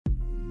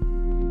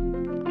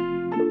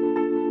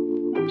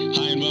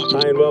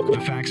Hi and welcome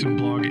to Faxon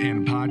Blog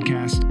and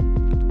Podcast.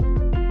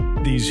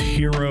 These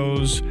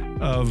heroes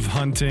of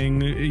hunting,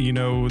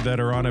 that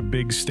are on a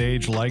big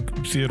stage like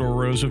Theodore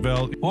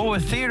Roosevelt. Well,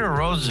 with Theodore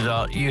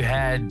Roosevelt, you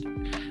had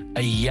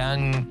a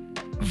young,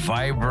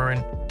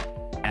 vibrant,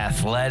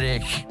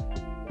 athletic,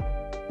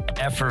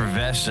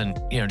 effervescent,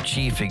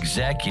 chief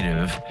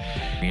executive.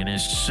 And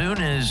as soon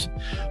as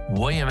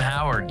William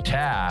Howard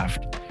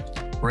Taft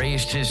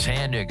raised his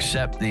hand to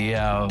accept the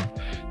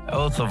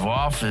oath of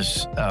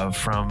office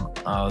from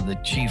the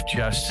Chief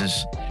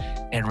Justice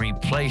and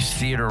replaced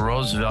Theodore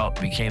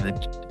Roosevelt, became the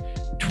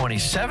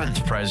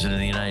 27th president of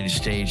the United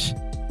States,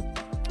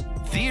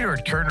 Theodore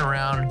turned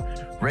around,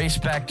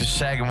 raced back to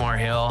Sagamore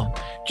Hill,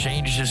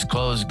 changed his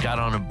clothes, got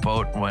on a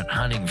boat, and went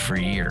hunting for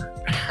a year.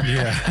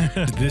 Yeah.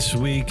 This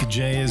week,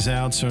 Jay is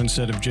out, so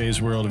instead of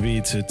Jay's World of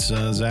Eats, it's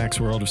Zach's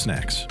World of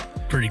Snacks.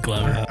 Pretty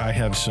clever. I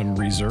have some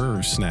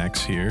reserve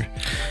snacks here.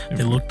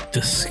 They look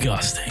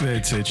disgusting.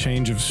 It's a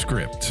change of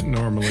script.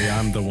 Normally,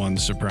 I'm the one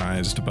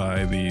surprised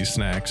by the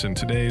snacks, and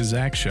today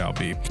Zach shall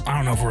be. I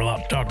don't know if we're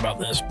allowed to talk about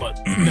this,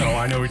 but... No,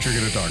 I know what you're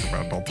going to talk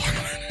about. Don't talk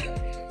about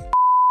it.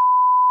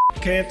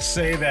 Can't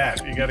say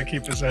that. You got to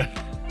keep this out.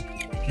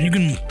 You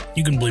can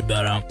bleep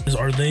that out.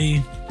 Are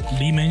they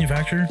the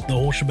manufacturer, the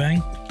whole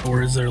shebang?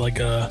 Or is there like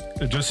a...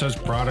 It just says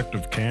product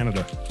of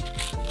Canada.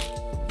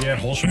 Yeah,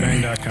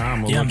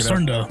 wholeshebang.com. Yeah, I'm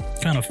starting to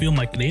kind of feel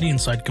my Canadian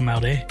side come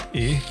out, eh?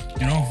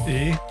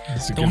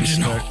 That's a Don't good you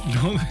start.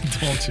 know?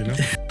 Don't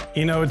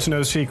you know? It's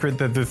no secret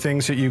that the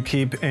things that you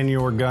keep in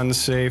your gun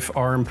safe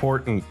are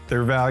important.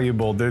 They're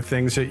valuable. They're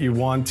things that you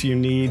want, you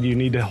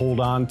need to hold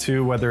on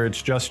to, whether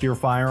it's just your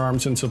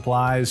firearms and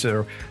supplies,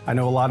 or I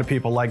know a lot of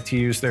people like to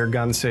use their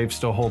gun safes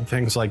to hold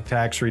things like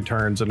tax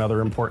returns and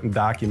other important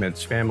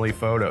documents, family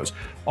photos.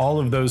 All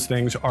of those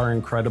things are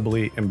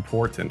incredibly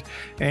important.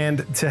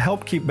 And to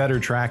help keep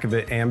better track of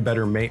it and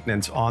better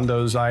maintenance on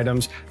those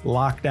items,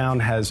 Lockdown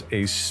has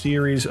a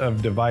series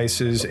of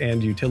devices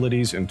and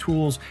utilities and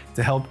tools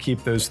to help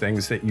keep those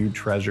things that you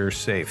treasure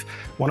safe.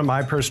 One of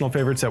my personal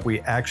favorites that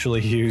we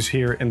actually use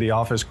here in the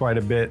office quite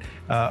a bit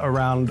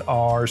around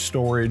our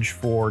storage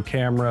for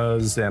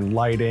cameras and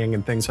lighting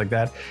and things like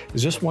that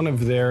is just one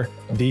of their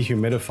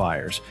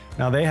dehumidifiers.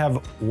 Now they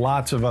have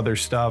lots of other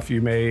stuff.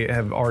 You may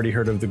have already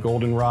heard of the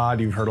Goldenrod.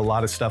 You've heard a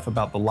lot of stuff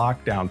about the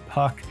Lockdown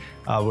Puck,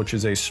 which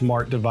is a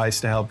smart device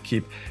to help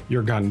keep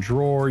your gun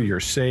drawer, your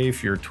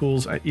safe, your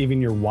tools,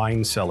 even your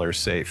wine cellar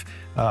safe,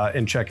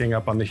 and checking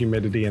up on the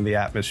humidity and the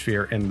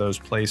atmosphere in those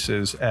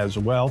places as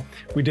well.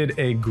 We did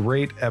a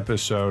great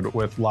episode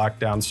with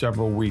Lockdown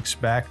several weeks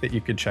back that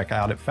you could check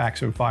out at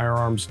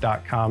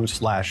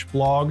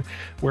faxonfirearms.com/blog,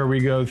 where we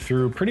go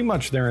through pretty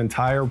much their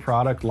entire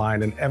product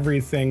line and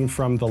everything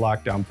from the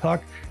Lockdown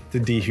Puck to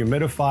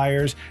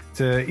dehumidifiers,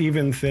 to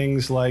even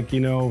things like,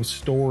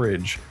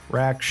 storage,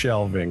 rack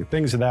shelving,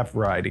 things of that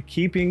variety.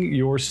 Keeping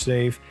your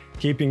safe,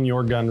 keeping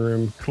your gun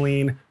room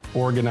clean,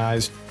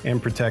 organized,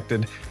 and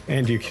protected.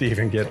 And you could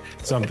even get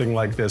something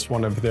like this,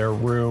 one of their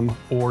room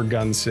or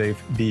gun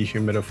safe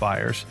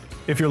dehumidifiers.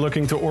 If you're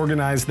looking to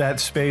organize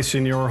that space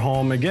in your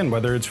home, again,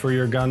 whether it's for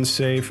your gun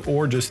safe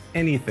or just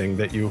anything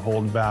that you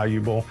hold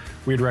valuable,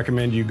 we'd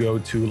recommend you go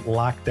to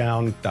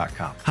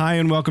lockdown.com. Hi,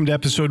 and welcome to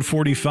episode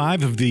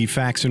 45 of the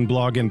Faxon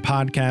Blog and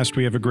Podcast.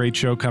 We have a great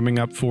show coming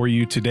up for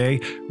you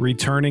today.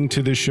 Returning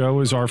to the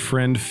show is our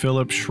friend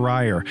Philip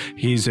Schreier.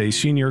 He's a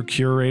senior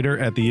curator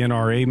at the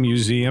NRA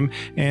Museum,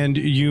 and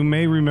you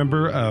may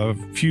remember a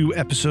few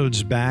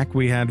episodes back,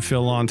 we had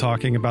Phil on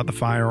talking about the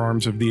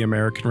firearms of the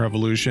American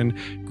Revolution.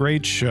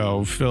 Great show.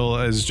 Phil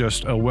is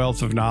just a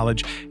wealth of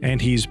knowledge, and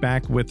he's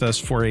back with us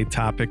for a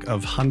topic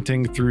of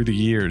hunting through the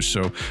years.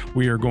 So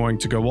we are going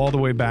to go all the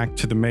way back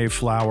to the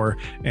Mayflower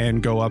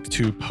and go up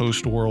to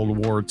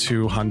post-World War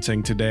II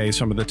hunting today,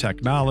 some of the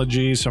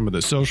technology, some of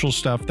the social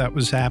stuff that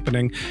was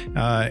happening,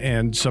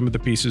 and some of the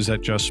pieces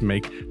that just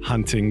make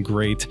hunting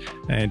great.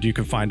 And you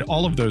can find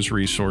all of those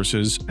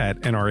resources at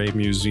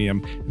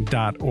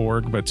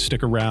nramuseum.org, but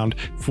stick around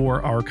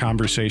for our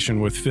conversation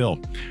with Phil.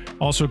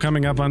 Also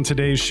coming up on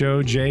today's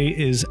show, Jay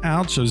is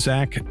out, so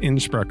Zach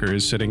Innsbrucker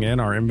is sitting in,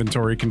 our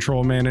inventory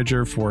control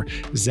manager for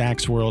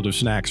Zach's World of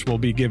Snacks. We'll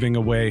be giving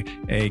away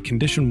a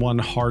Condition 1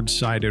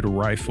 hard-sided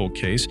rifle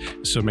case,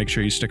 so make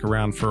sure you stick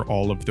around for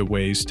all of the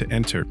ways to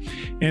enter.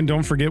 And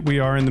don't forget, we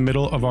are in the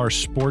middle of our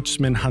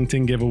Sportsman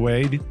Hunting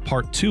giveaway,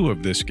 part 2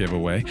 of this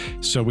giveaway.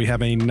 So we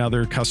have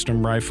another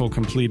custom rifle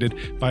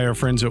completed by our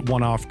friends at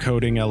One Off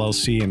Coating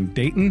LLC in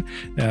Dayton,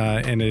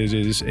 and it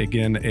is,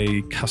 again,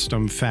 a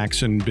custom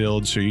Faxon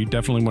build, so you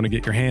definitely want to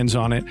get your hands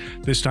on it.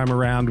 This time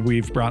around,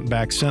 we've brought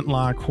back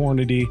ScentLok,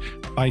 Hornady,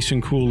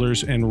 Bison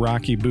coolers, and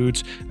Rocky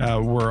boots.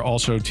 We're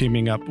also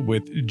teaming up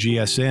with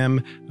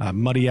GSM,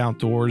 Muddy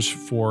Outdoors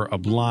for a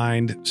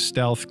blind,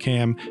 Stealth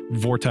Cam,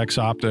 Vortex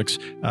Optics.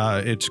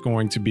 It's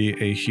going to be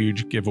a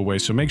huge giveaway.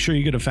 So make sure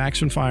you go to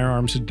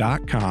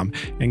faxonfirearms.com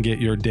and get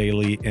your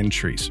daily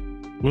entries.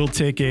 We'll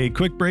take a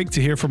quick break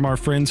to hear from our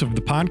friends of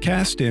the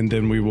podcast, and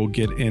then we will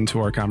get into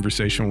our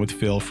conversation with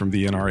Phil from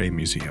the NRA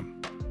Museum.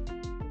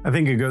 I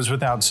think it goes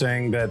without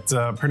saying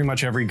that pretty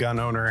much every gun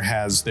owner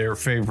has their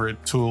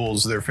favorite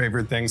tools, their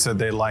favorite things that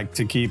they like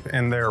to keep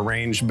in their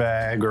range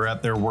bag or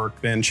at their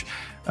workbench.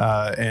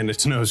 And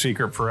it's no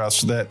secret for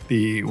us that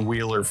the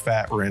Wheeler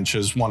Fat Wrench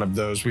is one of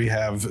those. We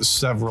have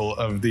several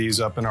of these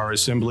up in our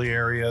assembly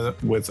area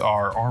with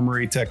our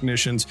armory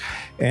technicians,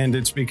 and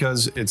it's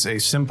because it's a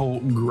simple,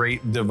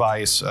 great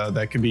device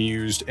that can be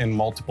used in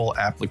multiple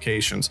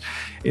applications.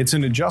 It's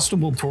an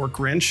adjustable torque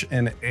wrench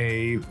in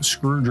a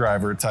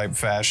screwdriver type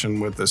fashion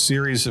with a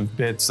series of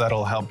bits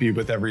that'll help you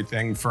with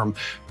everything from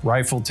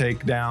rifle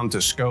takedown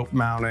to scope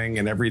mounting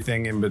and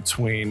everything in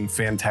between.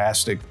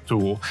 Fantastic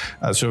tool.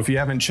 So if you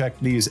haven't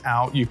checked these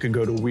out, you could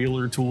go to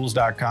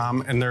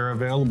wheelertools.com, and they're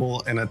available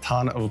in a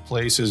ton of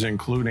places,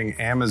 including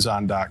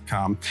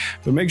Amazon.com.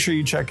 But make sure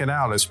you check it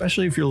out,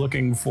 especially if you're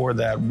looking for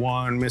that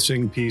one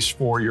missing piece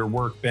for your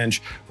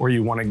workbench, or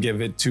you want to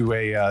give it to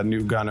a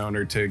new gun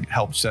owner to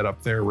help set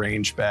up their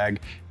range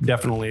bag.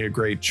 Definitely a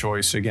great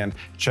choice. Again,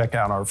 check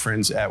out our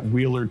friends at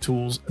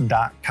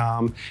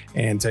wheelertools.com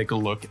and take a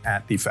look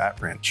at the Fat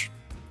Wrench.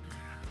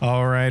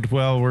 All right.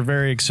 Well, we're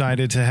very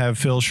excited to have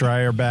Phil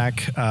Schreier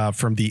back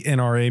from the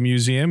NRA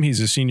Museum. He's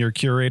a senior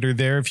curator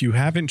there. If you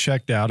haven't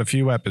checked out, a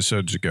few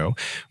episodes ago,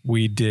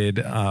 we did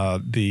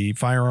the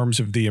Firearms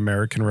of the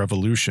American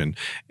Revolution.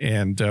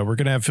 And we're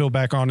going to have Phil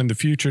back on in the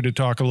future to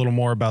talk a little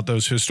more about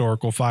those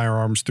historical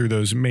firearms through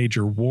those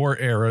major war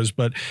eras.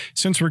 But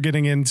since we're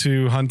getting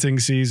into hunting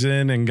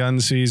season and gun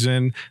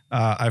season,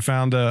 I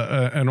found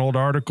an old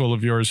article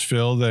of yours,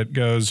 Phil, that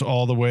goes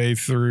all the way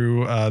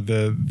through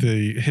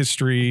the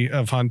history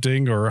of hunting,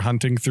 or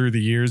hunting through the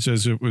years,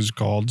 as it was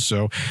called.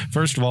 So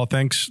first of all,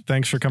 thanks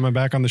for coming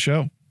back on the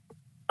show.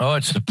 Oh,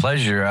 it's a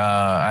pleasure.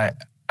 I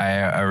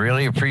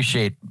really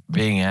appreciate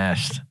being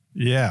asked.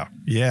 Yeah,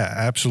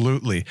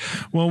 absolutely.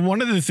 Well,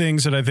 one of the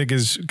things that I think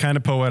is kind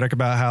of poetic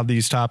about how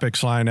these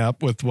topics line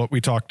up with what we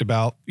talked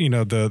about,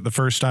 the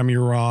first time you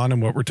were on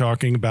and what we're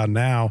talking about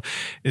now,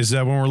 is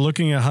that when we're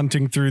looking at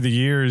hunting through the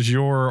years,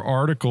 your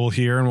article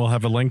here, and we'll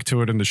have a link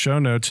to it in the show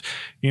notes,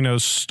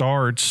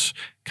 starts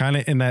kind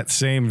of in that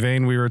same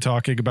vein we were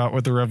talking about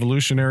with the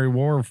Revolutionary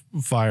War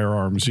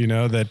firearms,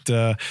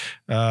 that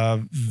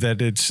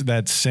it's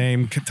that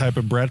same type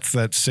of breadth,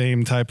 that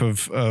same type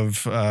of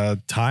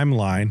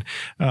timeline.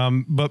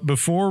 But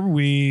before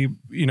we,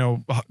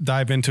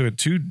 dive into it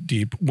too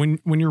deep,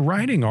 when you're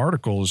writing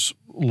articles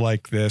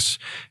like this,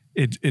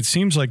 it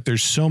seems like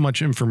there's so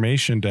much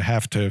information to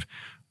have to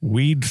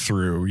weed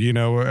through.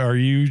 Are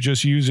you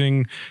just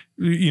using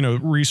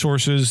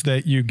resources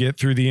that you get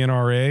through the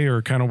NRA,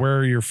 or kind of where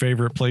are your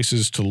favorite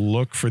places to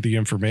look for the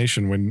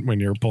information when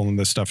you're pulling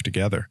this stuff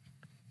together?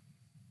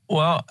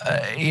 Well,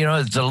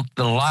 the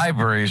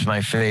library is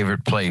my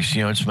favorite place.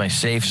 It's my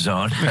safe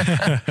zone.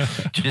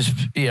 Just,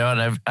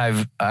 and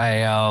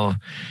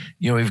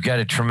we've got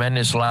a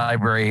tremendous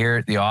library here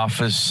at the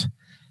office.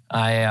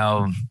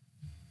 I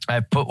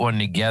put one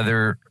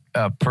together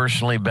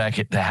personally back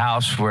at the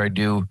house where I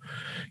do,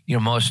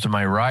 most of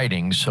my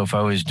writing. So if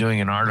I was doing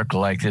an article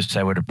like this,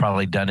 I would have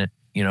probably done it,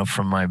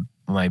 from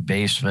my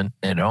basement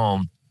at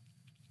home.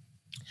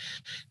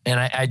 And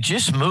I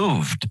just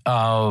moved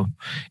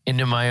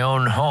into my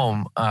own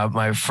home,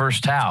 my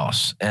first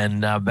house, and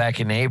back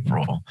in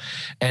April,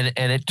 and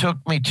it took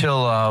me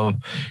till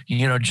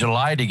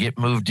July to get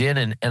moved in,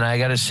 and I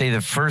got to say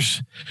the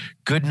first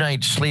good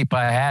night's sleep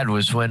I had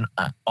was when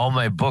all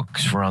my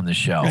books were on the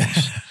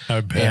shelves. I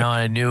bet.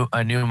 I knew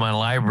my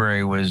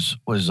library was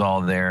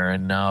all there,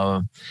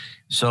 and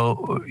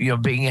so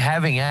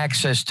having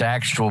access to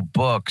actual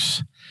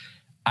books,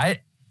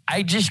 I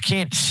just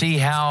can't see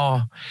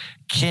how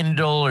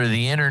Kindle or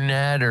the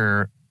internet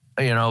or,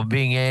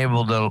 being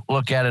able to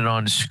look at it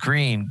on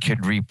screen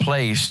could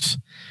replace,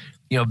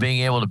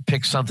 being able to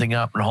pick something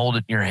up and hold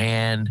it in your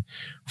hand,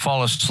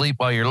 fall asleep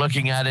while you're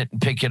looking at it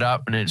and pick it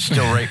up and it's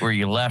still right where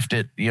you left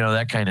it,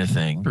 that kind of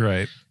thing.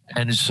 Right.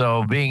 And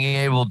so being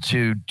able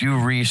to do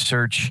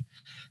research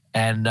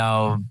and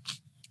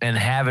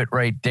have it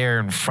right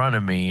there in front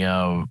of me,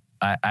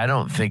 I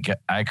don't think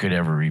I could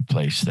ever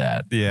replace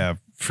that. Yeah.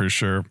 For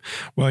sure.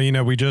 Well,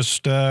 we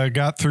just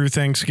got through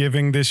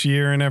Thanksgiving this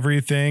year and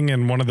everything.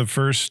 And one of the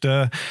first,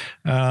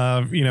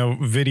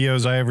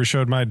 videos I ever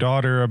showed my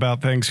daughter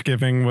about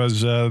Thanksgiving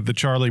was the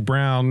Charlie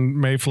Brown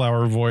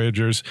Mayflower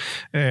Voyagers.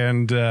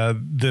 And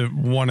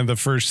one of the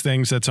first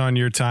things that's on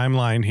your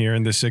timeline here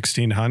in the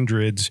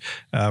 1600s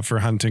for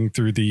hunting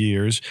through the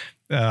years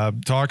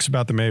talks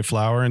about the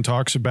Mayflower and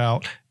talks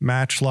about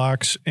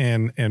matchlocks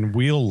and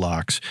wheel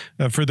locks.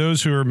 For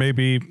those who are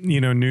maybe,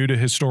 new to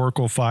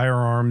historical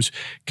firearms,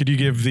 could you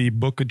give the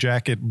book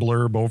jacket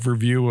blurb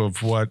overview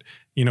of what,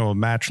 a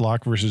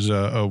matchlock versus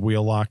a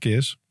wheel lock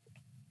is?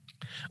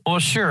 Well,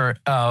 sure.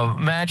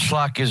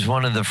 Matchlock is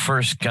one of the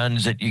first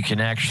guns that you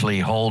can actually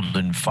hold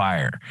and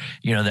fire,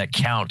 that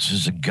counts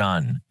as a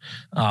gun.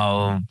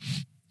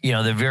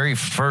 The very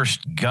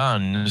first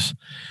guns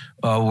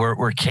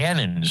were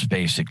cannons,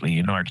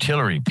 basically,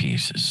 artillery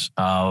pieces.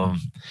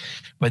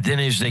 But then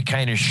as they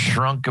kind of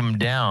shrunk them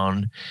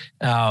down,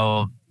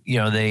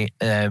 they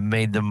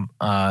made them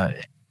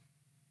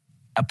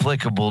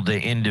applicable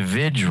to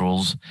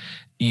individuals,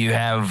 you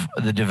have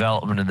the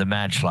development of the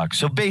matchlock.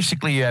 So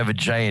basically, you have a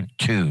giant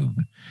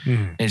tube.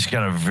 It's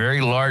got a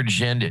very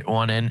large end at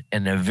one end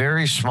and a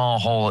very small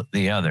hole at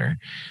the other.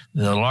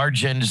 The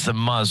large end is the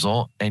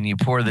muzzle, and you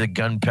pour the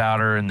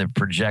gunpowder and the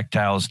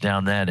projectiles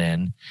down that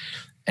end.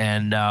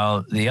 And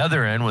the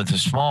other end with a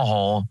small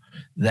hole,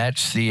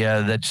 that's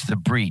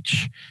the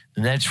breech.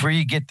 And that's where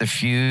you get the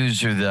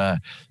fuse or the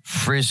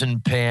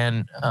frizzen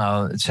pan.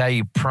 It's how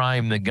you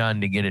prime the gun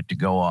to get it to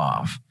go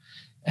off.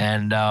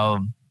 And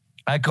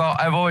I've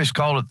always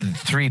called it the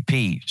 3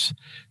 Ps.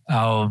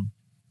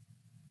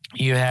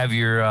 You have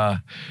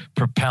your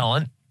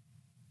propellant,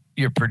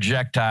 your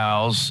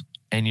projectiles,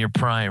 and your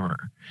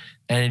primer.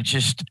 And it's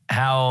just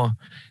how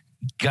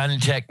gun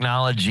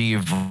technology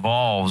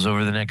evolves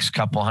over the next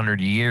couple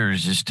hundred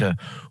years as to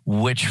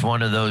which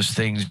one of those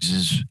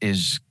things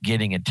is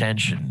getting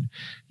attention.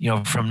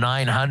 From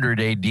 900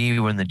 AD,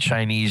 when the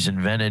Chinese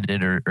invented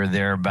it or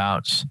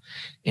thereabouts,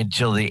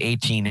 until the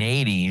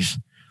 1880s,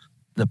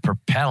 the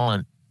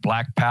propellant,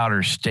 black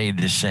powder, stayed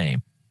the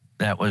same.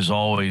 That was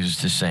always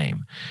the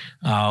same.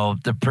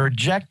 The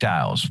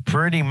projectiles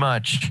pretty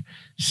much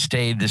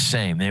stayed the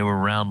same. They were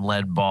round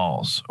lead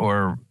balls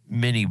or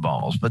mini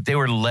balls, but they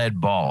were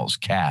lead balls,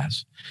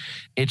 cast.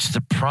 It's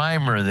the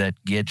primer that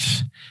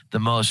gets the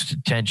most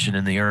attention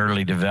in the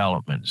early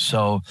development.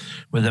 So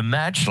with a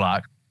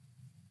matchlock,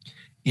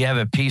 you have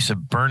a piece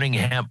of burning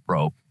hemp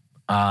rope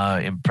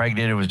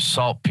impregnated with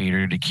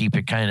saltpeter to keep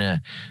it kind of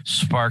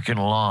sparking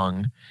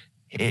along.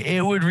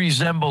 It would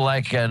resemble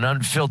like an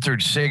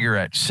unfiltered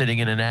cigarette sitting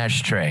in an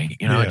ashtray.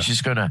 It's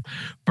just going to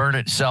burn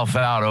itself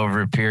out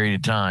over a period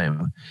of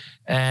time.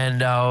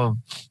 And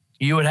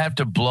you would have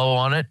to blow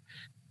on it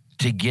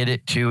to get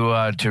it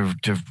to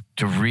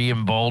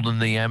re-embolden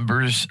the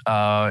embers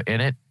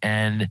in it.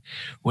 And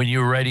when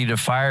you're ready to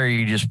fire,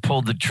 you just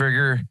pulled the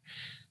trigger.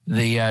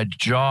 The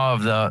jaw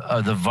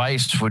of the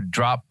vise would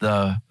drop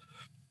the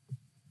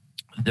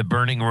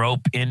burning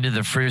rope into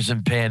the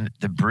frizzen pan,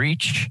 the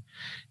breech,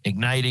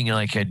 igniting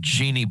like a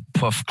genie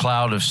puff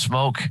cloud of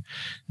smoke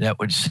that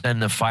would send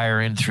the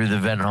fire in through the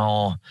vent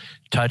hole,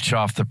 touch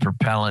off the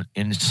propellant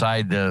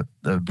inside the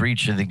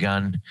breech of the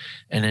gun,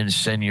 and then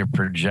send your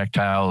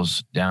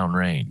projectiles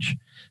downrange.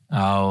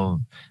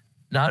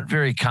 Not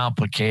very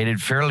complicated,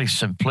 fairly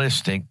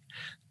simplistic,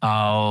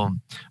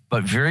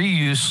 but very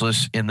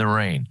useless in the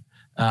rain.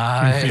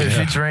 If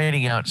it's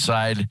raining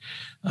outside,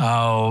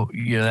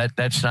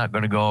 that's not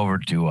going to go over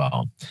too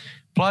well.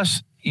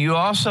 Plus, you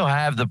also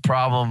have the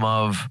problem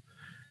of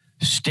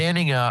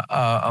standing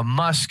a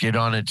musket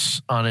on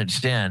its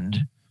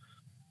end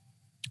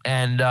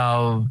and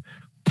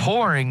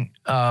pouring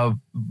loose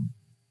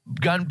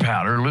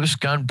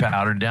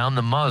gunpowder down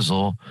the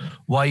muzzle,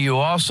 while you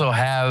also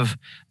have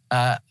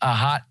a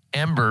hot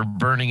ember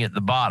burning at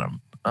the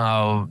bottom.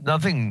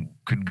 Nothing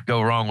could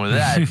go wrong with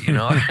that,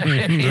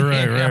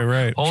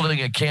 Right.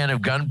 Holding a can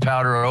of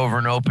gunpowder over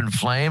an open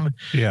flame,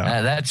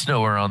 that's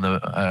nowhere on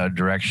the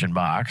direction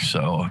box.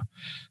 So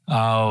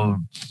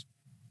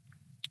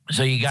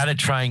you got to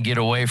try and get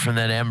away from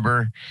that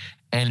ember.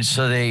 And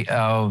so they,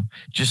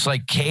 just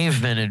like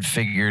cavemen had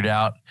figured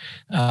out,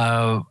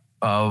 well,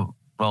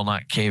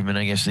 not cavemen,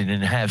 I guess they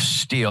didn't have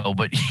steel,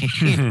 but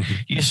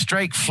you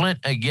strike flint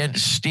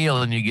against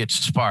steel and you get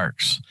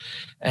sparks.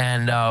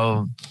 And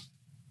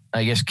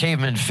I guess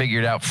cavemen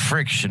figured out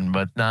friction,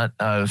 but not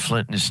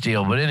flint and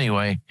steel. But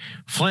anyway,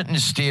 flint and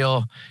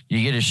steel,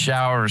 you get a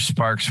shower of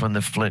sparks when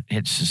the flint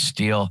hits the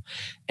steel,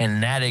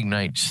 and that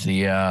ignites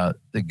the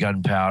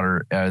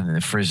gunpowder in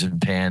the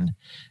frizzen pan.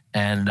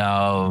 And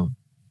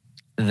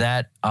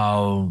that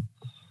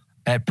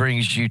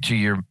brings you to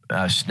your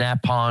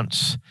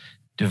snap-ons,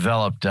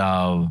 developed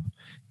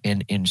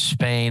in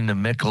Spain, the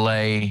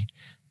Michelet.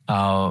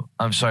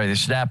 The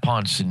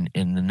snap-ons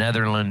in the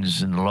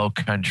Netherlands and the Low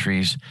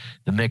Countries,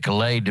 the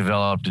Michelet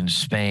developed in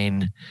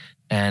Spain,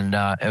 and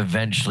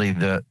eventually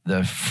the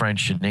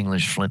French and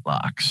English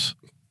flintlocks.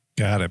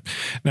 Got it.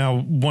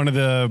 Now, one of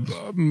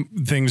the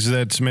things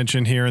that's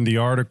mentioned here in the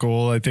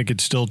article, I think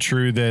it's still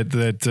true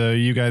that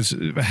you guys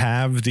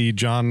have the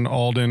John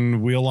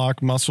Alden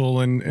wheel-lock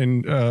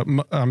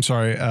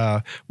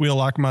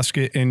wheel-lock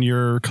musket in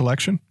your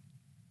collection.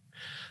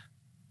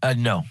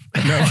 No.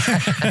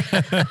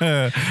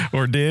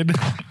 Or did?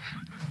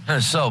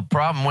 So,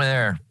 problem with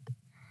there.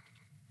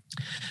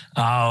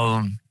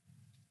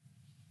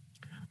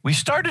 We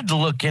started to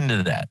look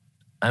into that.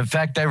 In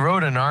fact, I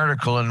wrote an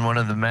article in one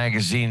of the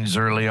magazines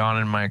early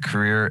on in my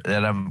career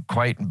that I'm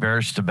quite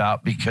embarrassed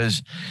about,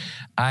 because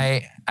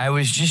I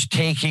was just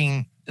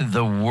taking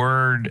the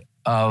word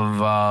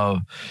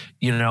of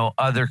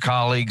other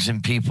colleagues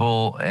and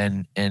people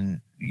and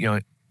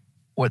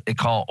what they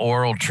call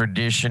oral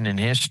tradition in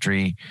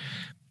history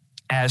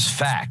as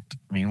fact.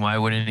 I mean, why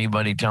would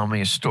anybody tell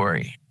me a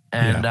story?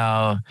 And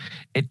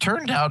it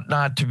turned out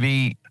not to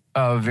be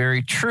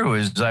very true,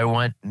 as I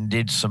went and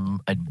did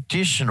some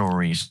additional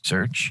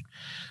research,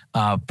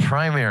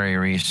 primary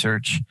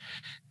research.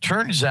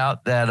 Turns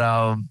out that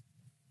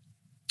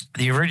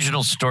the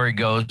original story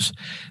goes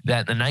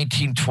that in the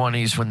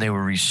 1920s, when they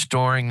were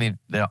restoring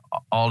the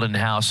Alden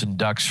House in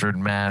Duxford,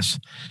 Mass,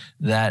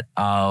 that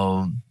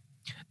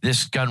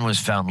this gun was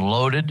found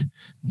loaded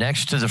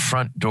next to the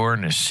front door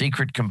in a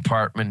secret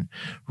compartment,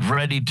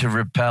 ready to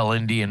repel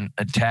Indian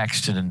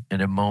attacks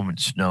at a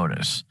moment's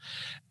notice.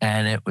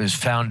 And it was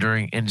found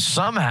and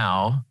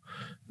somehow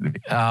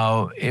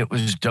it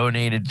was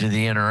donated to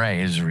the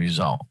NRA as a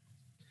result.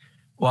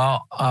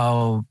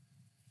 Well,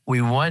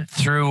 we went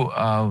through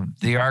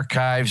the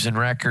archives and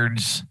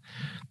records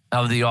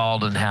of the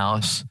Alden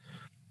House,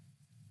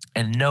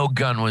 and no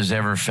gun was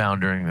ever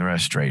found during the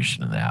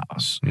restoration of the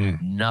house.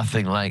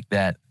 Nothing like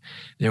that.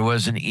 There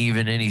wasn't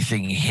even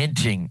anything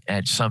hinting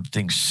at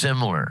something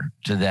similar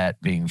to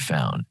that being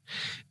found.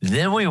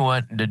 Then we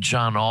went into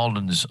John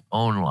Alden's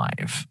own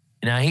life.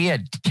 Now, he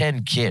had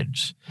 10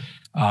 kids.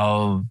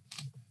 So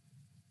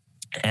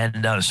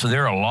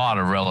there are a lot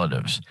of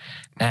relatives.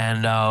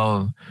 And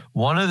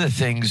one of the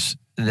things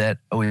that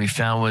we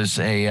found was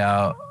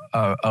a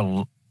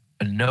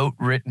note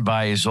written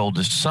by his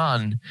oldest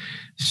son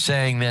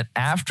saying that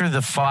after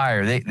the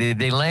fire,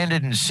 they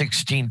landed in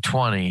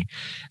 1620,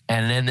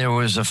 and then there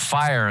was a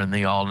fire in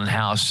the Alden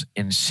House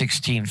in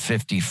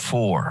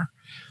 1654.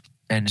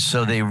 And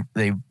so they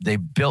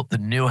built the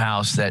new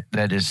house that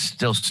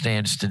still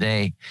stands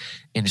today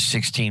in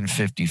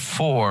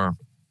 1654.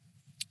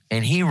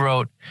 And he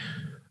wrote,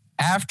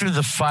 after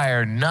the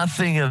fire,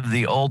 nothing of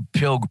the old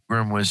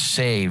pilgrim was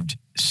saved,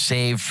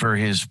 save for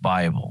his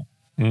Bible.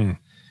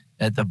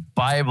 That the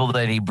Bible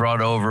that he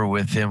brought over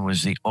with him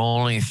was the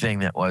only thing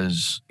that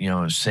was,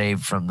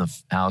 saved from the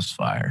house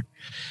fire.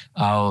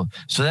 So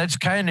that's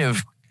kind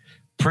of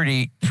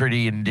pretty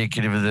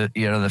indicative of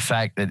the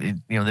fact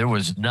that there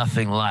was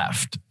nothing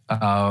left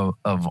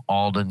of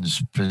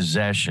Alden's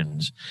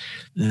possessions.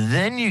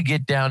 Then you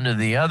get down to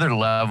the other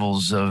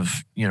levels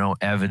of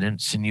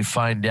evidence, and you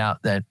find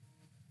out that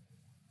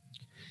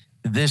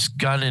this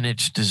gun in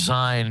its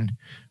design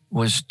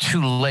was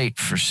too late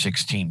for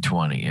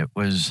 1620. It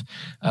was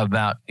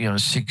about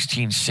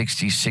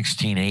 1660s,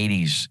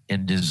 1680s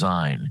in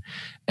design.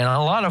 And a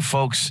lot of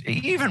folks,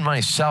 even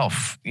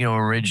myself,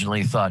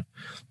 originally thought,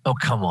 oh,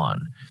 come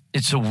on,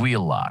 it's a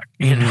wheel lock.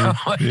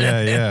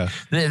 Yeah.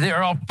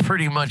 They're all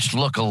pretty much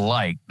look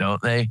alike,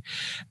 don't they?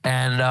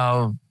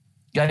 And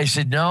guy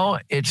said, no,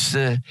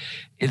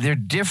 they're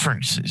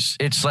differences.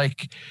 It's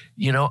like,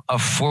 a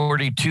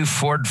 42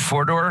 Ford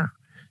four-door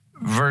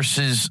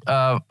versus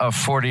a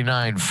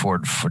 49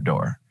 Ford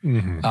four-door.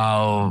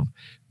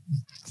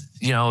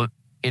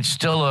 It's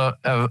still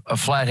a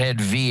flathead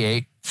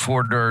V8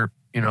 four-door,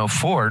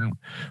 Ford,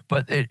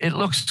 but it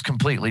looks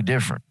completely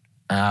different.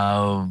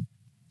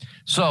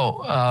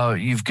 So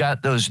you've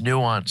got those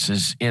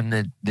nuances in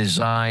the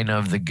design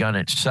of the gun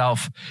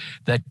itself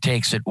that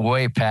takes it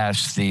way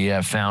past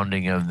the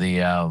founding of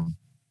the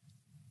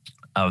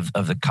of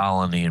the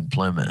colony in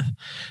Plymouth.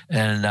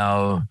 And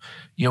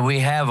we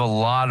have a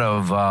lot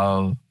of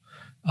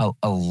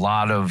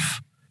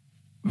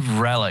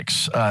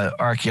relics,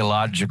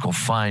 archaeological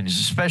finds,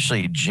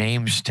 especially at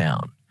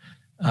Jamestown,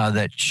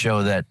 that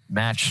show that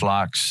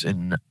matchlocks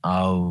and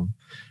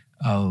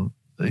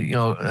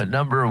a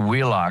number of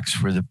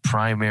wheelocks were the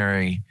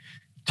primary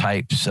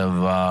types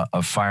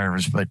of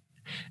firearms, but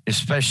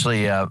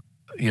especially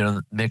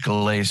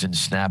Nicolets and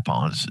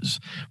snap-ons.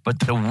 But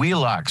the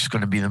wheelock's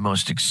going to be the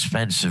most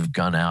expensive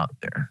gun out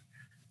there.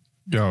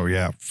 Oh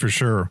yeah, for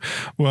sure.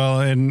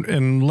 Well,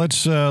 and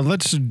let's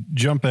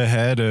jump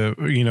ahead,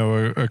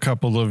 a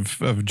couple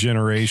of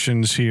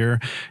generations here.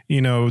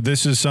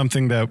 This is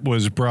something that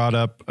was brought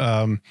up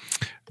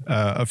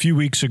a few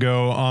weeks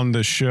ago on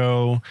the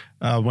show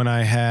when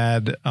I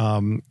had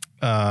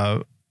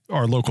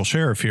our local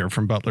sheriff here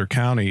from Butler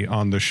County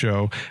on the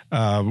show.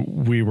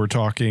 We were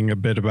talking a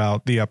bit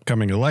about the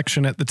upcoming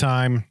election at the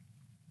time.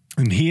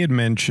 And he had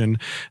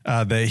mentioned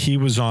that he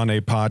was on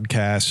a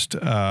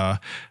podcast.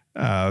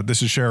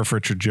 This is Sheriff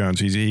Richard Jones.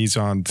 He's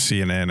on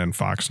CNN and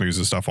Fox News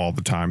and stuff all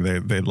the time.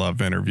 They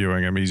love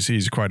interviewing him.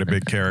 He's quite a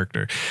big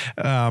character.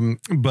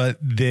 But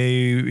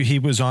he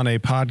was on a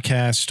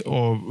podcast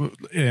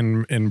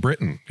in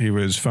Britain. He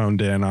was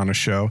phoned in on a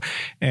show,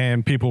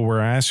 and people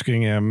were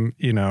asking him,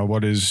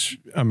 what is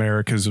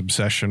America's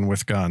obsession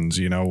with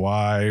guns?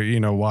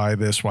 Why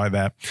this, why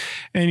that?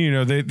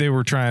 And they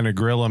were trying to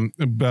grill him,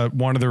 but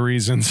one of the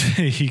reasons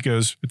he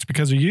goes, it's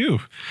because of you.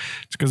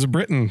 It's because of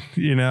Britain.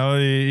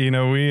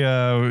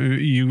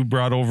 You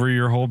brought over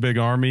your whole big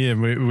army,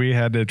 and we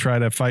had to try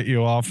to fight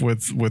you off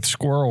with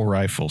squirrel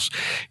rifles,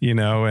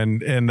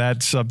 and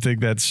that's something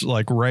that's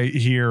like right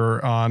here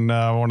on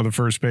one of the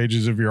first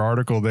pages of your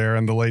article there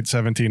in the late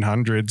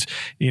 1700s,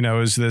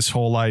 is this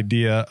whole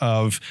idea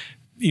of,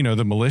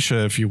 the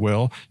militia, if you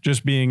will,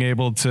 just being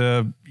able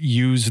to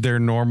use their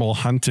normal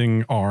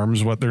hunting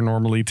arms, what they're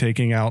normally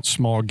taking out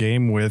small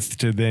game with,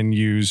 to then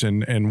use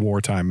in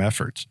wartime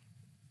efforts.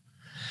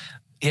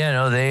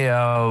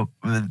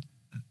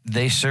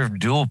 They serve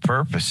dual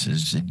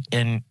purposes,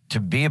 and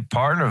to be a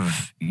part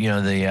of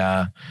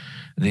the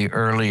the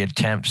early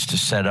attempts to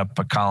set up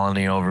a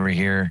colony over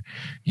here,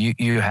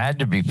 you had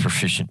to be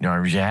proficient in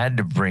arms. You had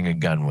to bring a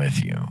gun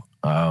with you.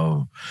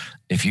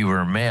 If you were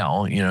a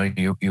male,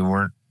 you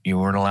weren't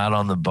allowed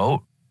on the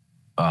boat.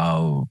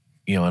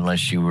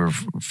 Unless you were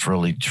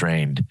fully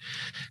trained,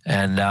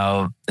 and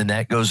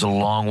that goes a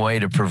long way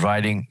to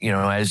providing,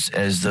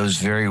 as those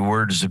very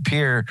words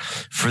appear,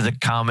 for the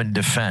common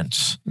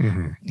defense,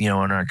 in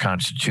our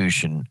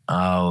Constitution.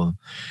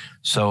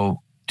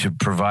 So to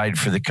provide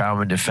for the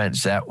common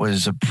defense, that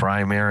was a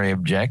primary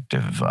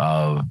objective.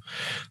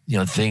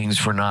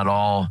 Things were not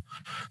all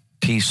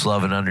peace,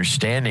 love, and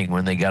understanding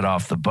when they got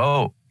off the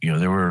boat.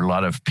 There were a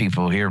lot of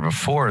people here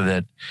before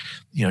that,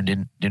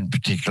 didn't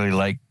particularly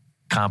like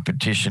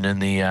competition in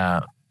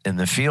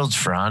the fields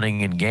for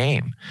hunting and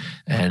game,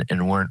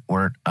 and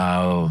weren't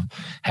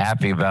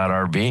happy about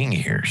our being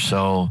here.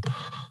 So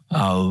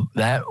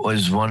that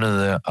was one of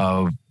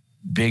the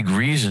big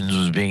reasons,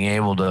 was being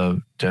able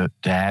to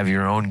have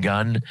your own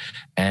gun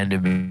and to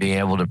be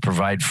able to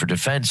provide for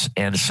defense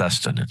and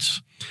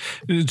sustenance.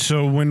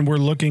 So when we're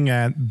looking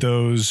at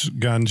those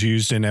guns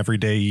used in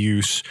everyday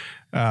use,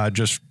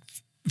 just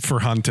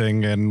for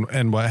hunting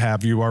and what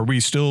have you, are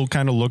we still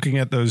kind of looking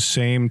at those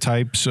same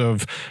types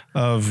of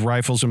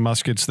rifles and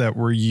muskets that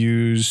were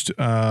used,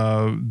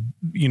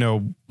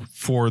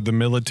 for the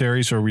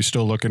military? So are we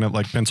still looking at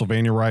like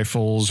Pennsylvania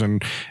rifles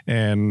and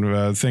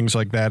things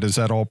like that? Is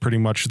that all pretty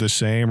much the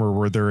same, or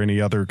were there any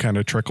other kind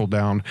of trickle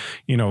down,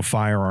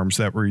 firearms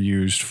that were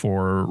used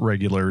for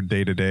regular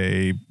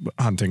day-to-day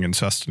hunting and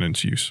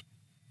sustenance use?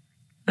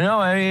 No,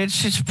 I mean,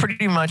 it's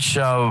pretty much,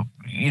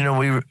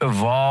 we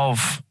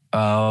evolve.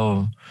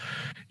 The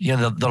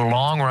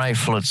long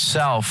rifle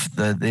itself,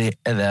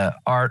 the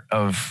art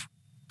of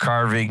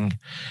carving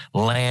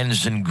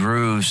lands and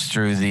grooves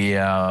through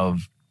the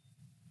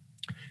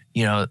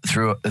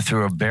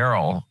through a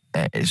barrel,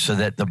 so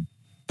that the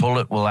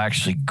bullet will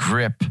actually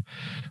grip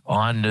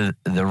onto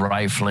the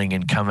rifling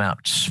and come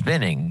out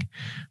spinning,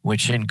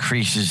 which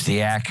increases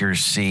the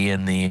accuracy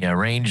and the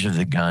range of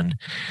the gun.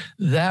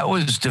 That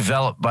was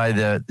developed by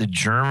the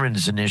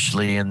Germans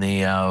initially in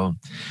the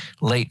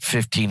late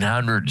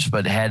 1500s,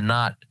 but had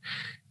not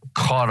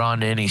caught on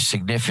to any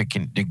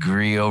significant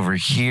degree over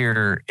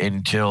here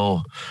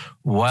until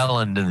well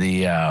into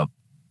the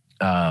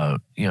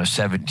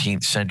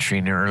 17th century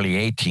and early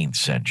 18th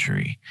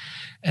century.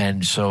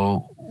 And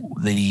so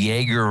the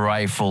Jaeger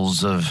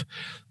rifles of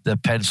the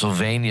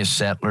Pennsylvania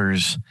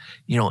settlers,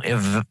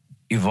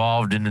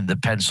 evolved into the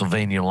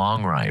Pennsylvania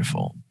long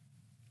rifle.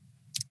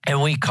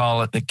 And we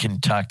call it the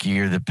Kentucky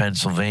or the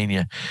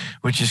Pennsylvania,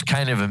 which is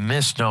kind of a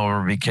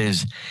misnomer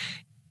because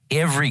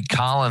every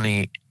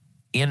colony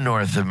in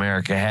North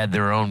America had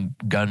their own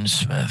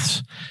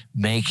gunsmiths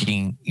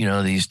making,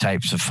 these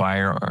types of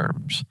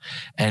firearms.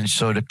 And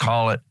so to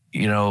call it,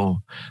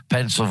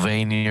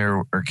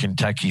 Pennsylvania or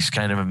Kentucky's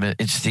kind of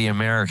it's the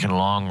American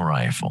long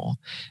rifle.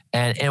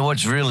 And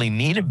what's really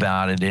neat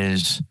about it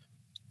is,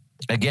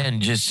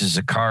 again, just as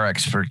a car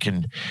expert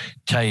can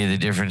tell you the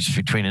difference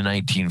between a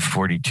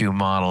 1942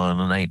 model and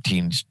a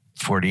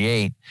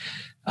 1948,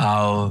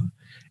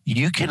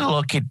 you can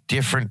look at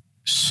different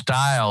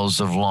styles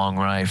of long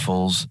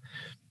rifles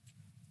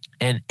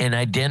and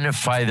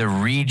identify the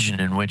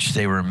region in which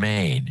they were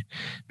made,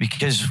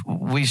 because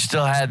we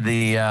still had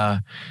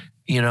the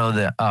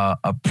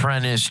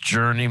apprentice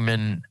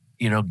journeyman,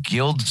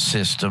 guild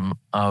system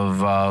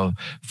of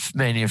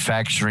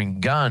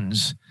manufacturing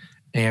guns.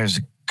 There's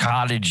a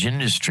cottage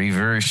industry,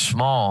 very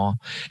small.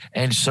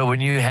 And so when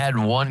you had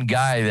one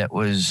guy that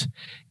was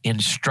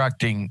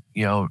instructing,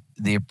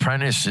 the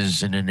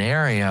apprentices in an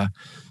area,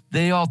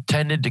 they all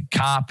tended to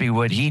copy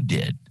what he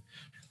did.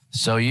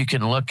 So you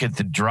can look at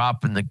the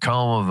drop in the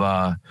comb of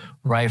a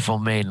rifle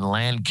made in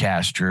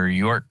Lancaster or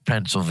York,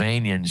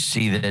 Pennsylvania, and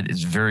see that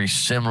it's very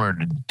similar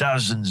to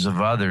dozens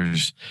of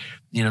others,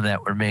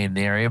 that were made in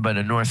the area. But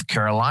a North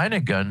Carolina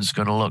gun is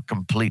going to look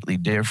completely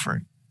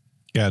different.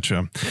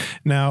 Gotcha.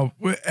 Now,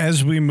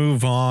 as we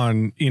move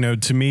on,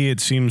 to me,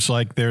 it seems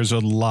like there's a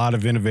lot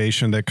of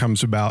innovation that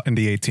comes about in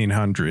the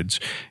 1800s.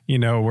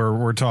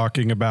 We're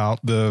talking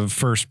about the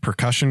first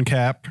percussion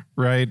cap,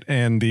 right?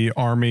 And the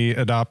Army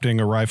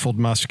adopting a rifled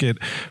musket,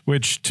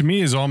 which to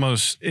me is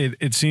almost,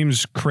 it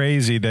seems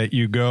crazy that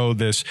you go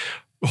this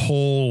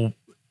whole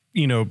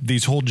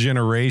these whole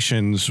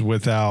generations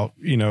without,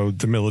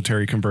 the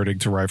military converting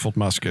to rifled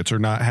muskets or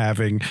not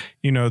having,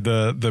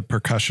 the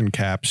percussion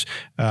caps.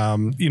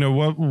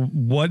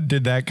 What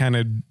did that kind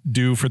of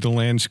do for the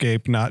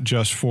landscape, not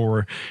just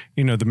for,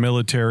 the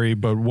military,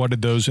 but what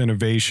did those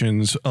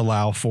innovations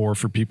allow for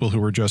people who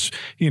were just,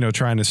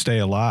 trying to stay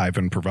alive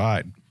and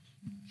provide?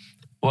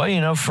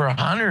 Well, for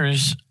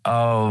hunters,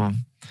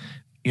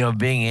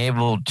 being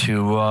able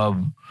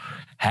to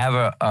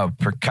have a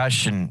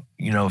percussion,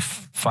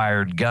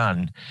 fired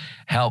gun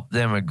helped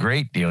them a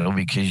great deal,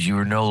 because you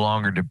were no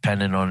longer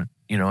dependent on,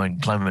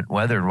 inclement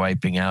weather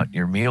wiping out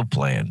your meal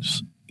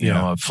plans.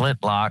 A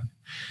flintlock,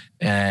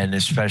 and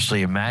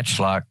especially a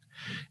matchlock,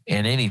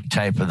 and any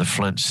type of the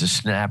flints, the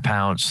snap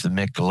hounds, the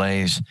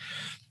Michelays,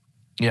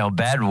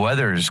 bad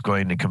weather is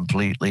going to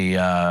completely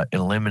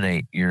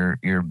eliminate your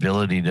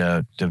ability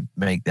to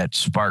make that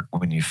spark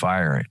when you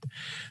fire it.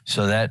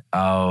 So that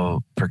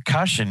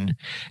percussion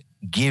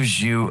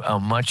gives you a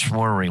much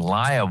more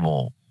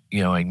reliable,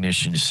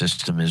 ignition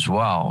system as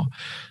well.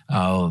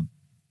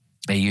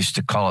 They used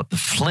to call it the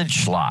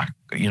flintlock,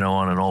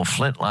 on an old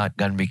flintlock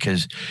gun,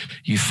 because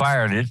you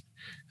fired it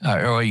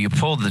or you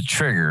pulled the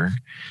trigger,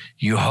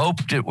 you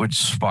hoped it would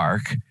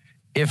spark.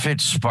 If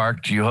it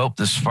sparked, you hope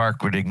the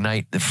spark would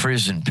ignite the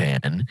frizzen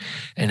pan,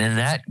 and then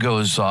that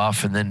goes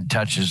off and then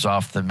touches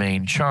off the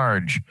main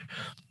charge.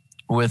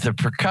 With a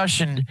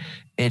percussion,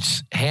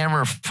 it's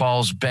hammer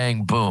falls,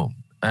 bang, boom.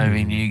 I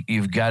mean,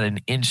 you've got an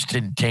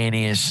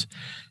instantaneous,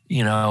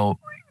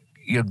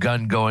 your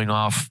gun going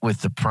off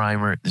with the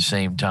primer at the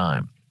same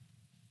time.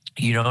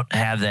 You don't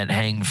have that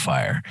hang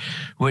fire,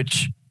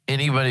 which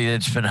anybody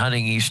that's been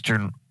hunting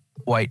eastern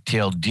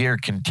white-tailed deer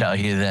can tell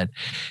you that,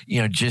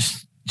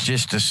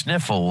 just a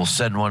sniffle will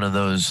send one of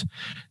those,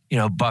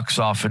 bucks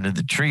off into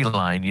the tree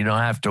line. You don't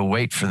have to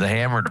wait for the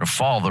hammer to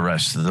fall the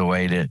rest of the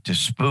way to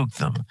spook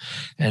them.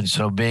 And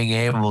so being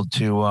able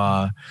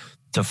to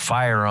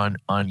fire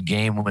on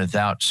game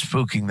without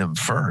spooking them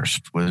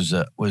first was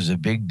a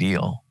big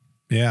deal.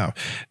 Yeah.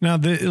 Now,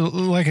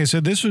 like I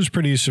said, this was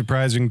pretty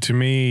surprising to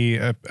me.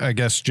 I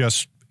guess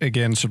just,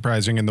 again,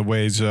 surprising in the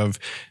ways of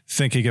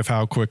thinking of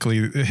how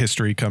quickly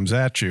history comes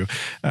at you.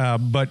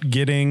 But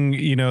getting,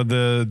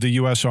 the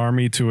U.S.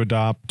 Army to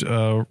adopt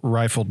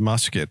rifled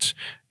muskets,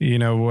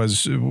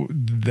 was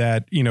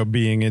that,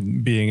 being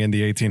in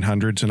the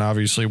 1800s, and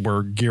obviously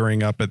we're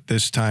gearing up at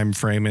this time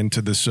frame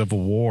into the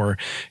Civil War.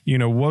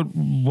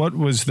 What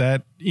was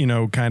that,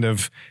 kind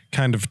of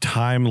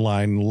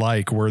timeline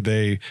like? Were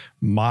they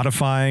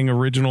modifying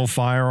original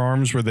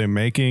firearms? Were they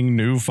making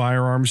new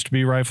firearms to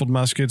be rifled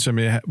muskets? I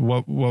mean,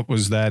 what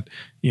was that,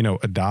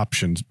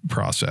 adoption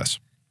process?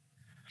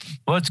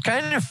 Well, it's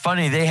kind of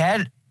funny. They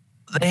had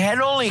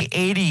only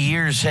 80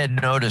 years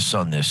head notice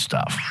on this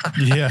stuff.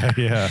 Yeah.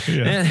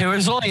 It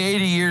was only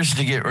 80 years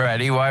to get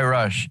ready. Why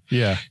rush?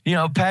 Yeah.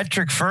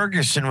 Patrick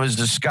Ferguson was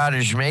the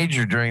Scottish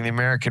major during the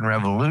American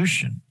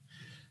Revolution.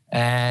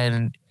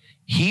 And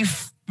he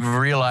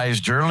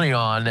realized early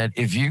on that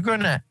if you're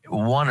going to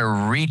want to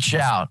reach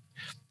out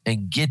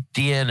and get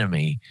the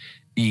enemy,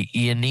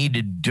 you need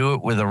to do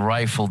it with a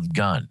rifled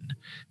gun,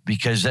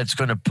 because that's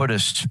going to put a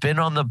spin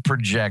on the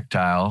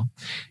projectile.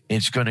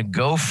 It's going to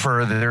go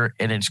further,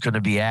 and it's going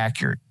to be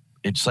accurate.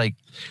 It's like,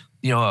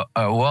 a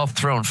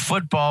well-thrown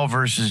football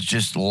versus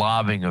just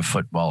lobbing a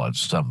football at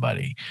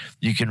somebody.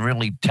 You can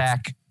really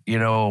tack,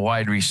 a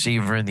wide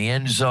receiver in the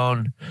end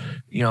zone,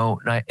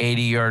 not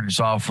 80 yards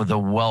off with a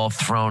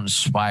well-thrown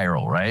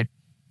spiral, right?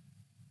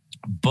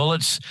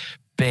 Bullets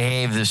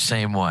behave the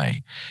same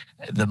way.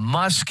 The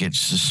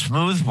muskets, the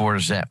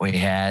smoothbores that we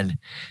had,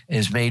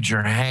 as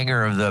Major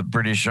Hanger of the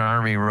British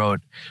Army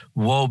wrote,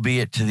 "Woe be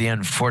it to the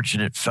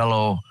unfortunate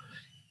fellow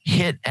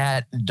hit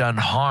at and done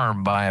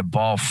harm by a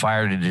ball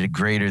fired at a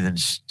greater than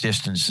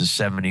distance of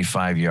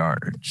 75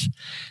 yards."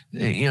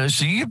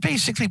 So you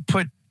basically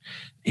put,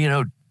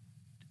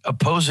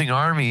 opposing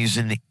armies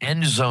in the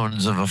end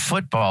zones of a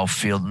football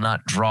field,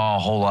 not draw a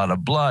whole lot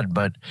of blood,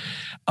 but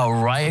a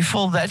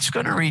rifle that's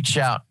going to reach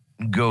out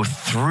and go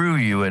through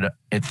you at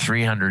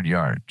 300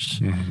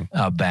 yards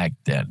back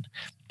then.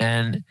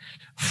 And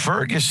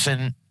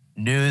Ferguson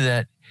knew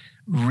that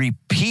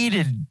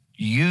repeated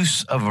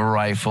use of a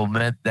rifle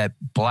meant that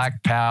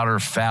black powder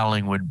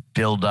fouling would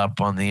build up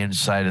on the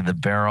inside of the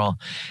barrel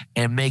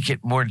and make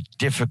it more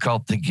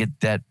difficult to get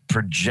that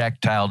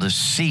projectile to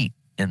seat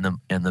in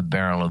the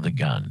barrel of the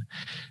gun.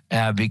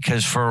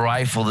 Because for a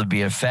rifle to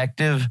be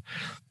effective,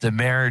 the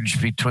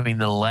marriage between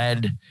the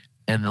lead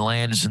and the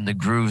lands and the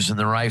grooves and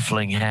the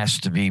rifling has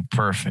to be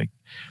perfect.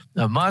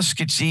 The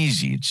musket's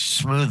easy. It's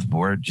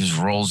smoothbore. It just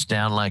rolls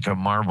down like a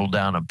marble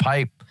down a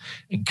pipe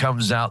and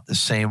comes out the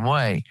same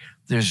way.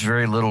 There's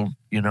very little,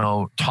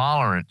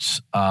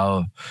 tolerance.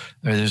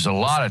 There's a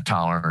lot of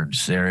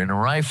tolerance there. In a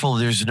rifle,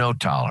 there's no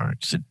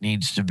tolerance. It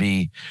needs to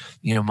be,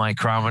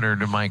 micrometer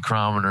to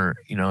micrometer,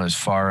 as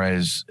far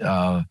as,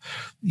 the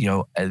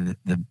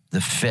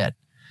fit.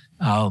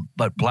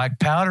 But black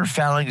powder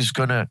fouling is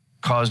going to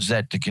cause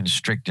that to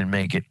constrict and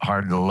make it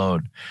hard to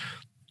load.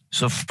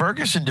 So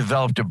Ferguson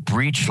developed a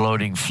breech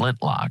loading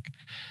flintlock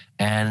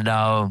and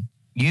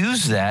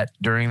used that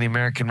during the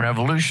American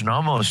Revolution.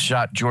 Almost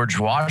shot George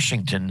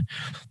Washington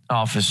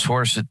off his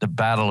horse at the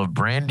Battle of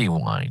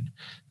Brandywine.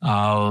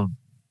 But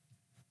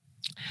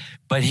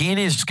he and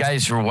his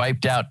guys were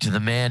wiped out to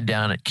the man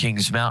down at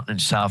Kings Mountain in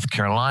South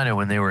Carolina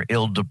when they were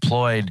ill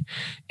deployed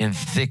in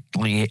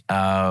thickly,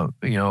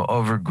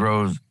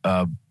 overgrown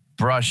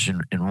brush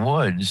and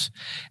woods.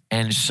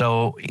 And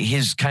so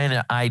his kind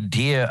of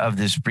idea of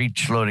this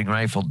breech loading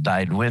rifle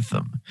died with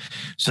him.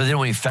 So then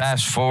we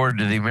fast forward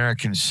to the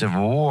American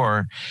Civil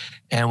War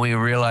and we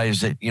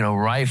realize that,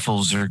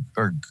 rifles are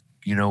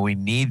we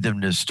need them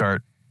to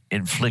start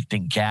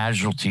inflicting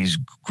casualties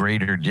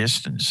greater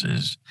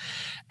distances.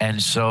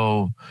 And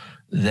so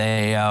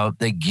they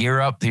gear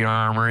up the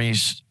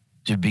armories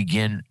to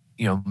begin,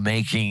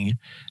 making,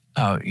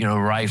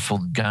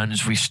 rifled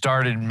guns. We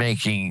started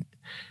making,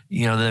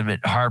 them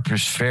at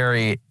Harper's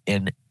Ferry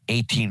in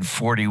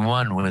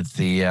 1841 with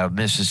the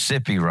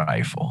Mississippi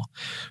rifle.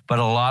 But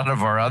a lot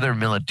of our other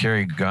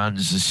military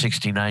guns, the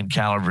 69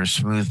 caliber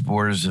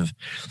smoothbores of,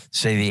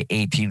 say, the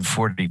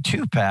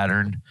 1842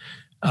 pattern,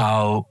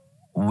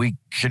 we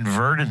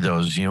converted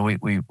those. We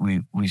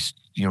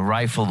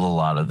rifled a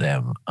lot of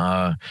them,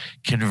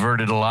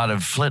 converted a lot of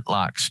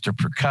flintlocks to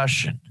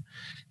percussion,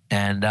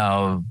 and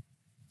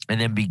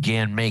then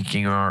began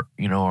making our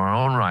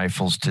own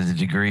rifles to the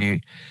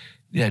degree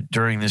that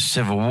during the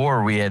Civil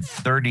War, we had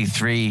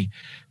 33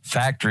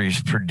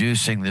 factories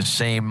producing the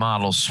same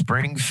model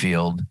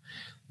Springfield,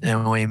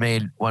 and we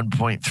made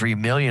 1.3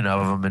 million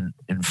of them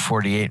in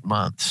 48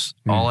 months,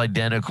 all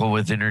identical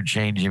with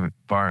interchangeable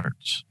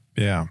parts.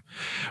 Yeah.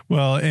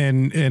 Well,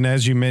 and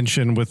as you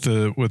mentioned with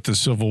the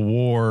Civil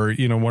War,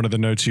 one of the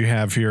notes you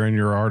have here in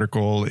your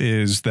article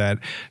is that,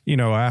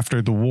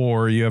 after the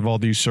war, you have all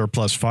these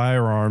surplus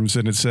firearms,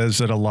 and it says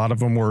that a lot of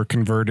them were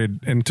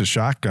converted into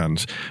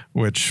shotguns,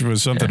 which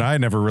was something I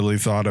never really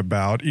thought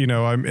about.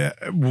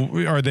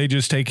 Are they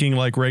just taking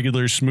like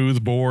regular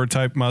smoothbore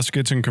type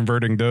muskets and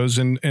converting those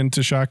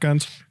into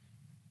shotguns?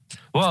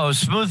 Well, a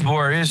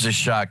smoothbore is a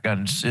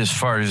shotgun as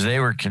far as they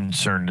were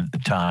concerned at the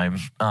time.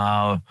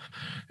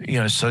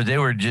 So they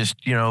were just,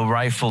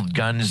 rifled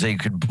guns. They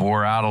could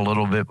bore out a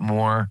little bit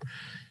more.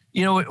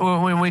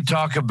 When we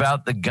talk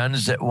about the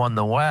guns that won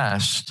the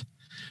West,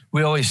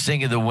 we always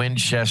think of the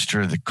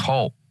Winchester, the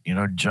Colt,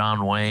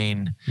 John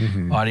Wayne,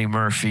 Audie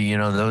Murphy,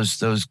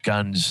 those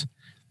guns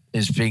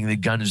as being the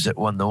guns that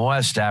won the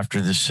West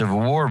after the Civil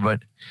War.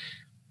 But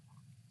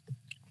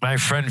my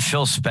friend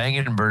Phil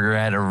Spangenberger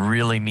had a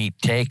really neat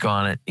take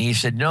on it. He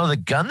said, no, the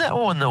gun that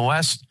won the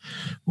West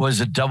was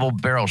a double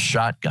barrel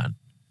shotgun.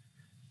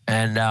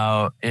 And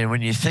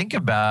when you think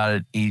about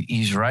it,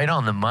 he's right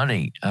on the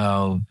money.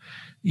 A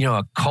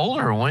Colt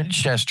or a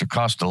Winchester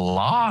cost a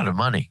lot of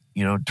money,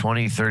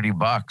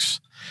 $20-$30.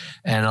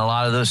 And a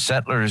lot of those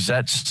settlers,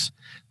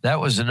 that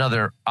was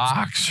another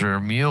ox or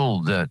a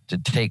mule to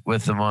take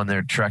with them on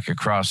their trek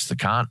across the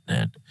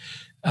continent.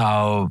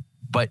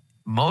 But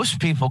most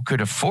people could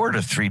afford a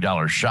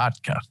 $3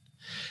 shotgun.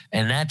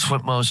 And that's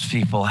what most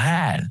people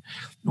had,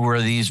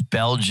 were these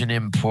Belgian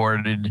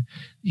imported,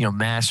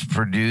 mass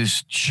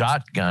produced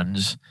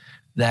shotguns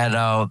that,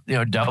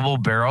 double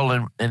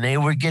barrel and they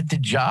would get the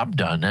job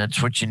done.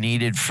 That's what you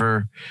needed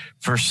for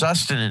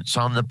sustenance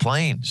on the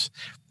plains.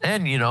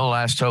 And,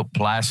 last hope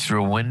blast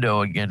through a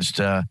window against,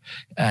 an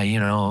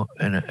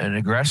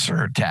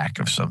aggressor attack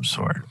of some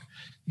sort.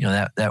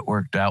 That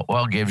worked out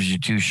well, gives you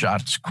 2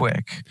 shots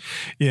quick.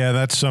 Yeah,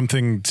 that's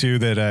something too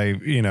that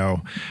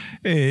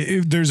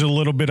there's a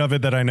little bit of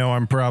it that I know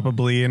I'm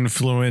probably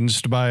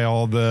influenced by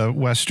all the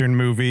Western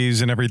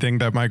movies and everything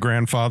that my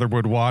grandfather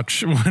would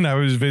watch when I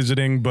was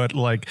visiting. But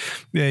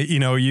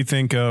you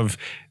think of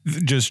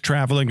just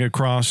traveling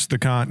across the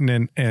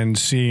continent and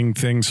seeing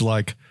things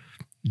like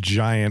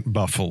giant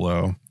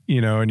buffalo.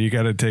 And you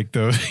got to take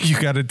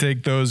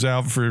those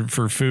out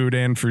for food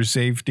and for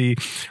safety,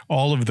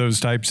 all of those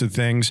types of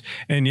things.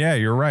 And yeah,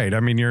 you're right. I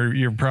mean,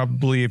 you're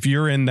probably, if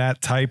you're in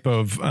that type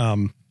of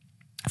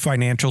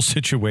financial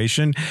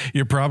situation,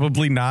 you're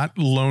probably not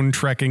lone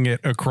trekking it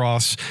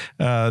across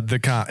the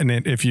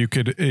continent if you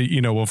could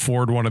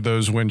afford one of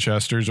those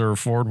Winchesters or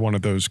afford one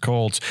of those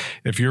Colts.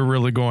 If you're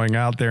really going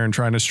out there and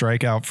trying to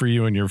strike out for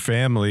you and your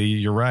family,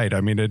 you're right.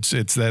 I mean, it's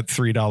that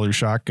 $3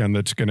 shotgun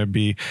that's going to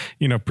be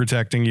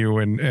protecting you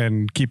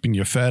and keeping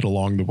you fed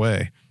along the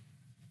way.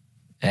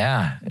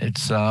 Yeah,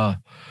 it's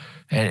and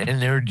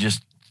there are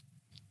just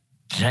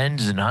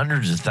tens and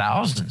hundreds of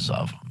thousands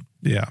of them.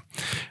 Yeah.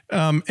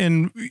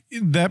 And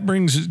that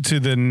brings to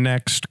the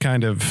next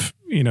kind of,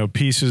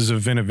 pieces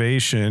of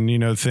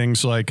innovation,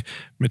 things like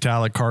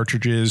metallic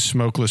cartridges,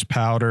 smokeless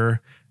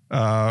powder,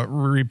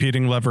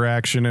 repeating lever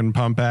action and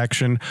pump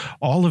action,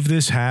 all of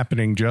this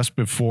happening just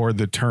before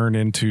the turn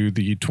into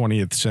the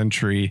 20th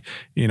century,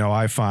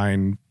 I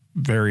find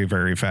very,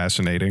 very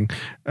fascinating.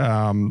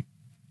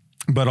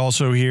 But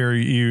also here,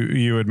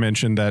 you had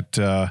mentioned that,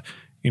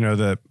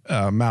 that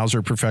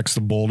Mauser perfects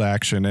the bolt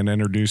action and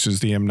introduces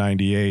the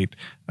M98,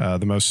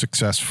 the most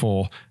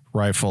successful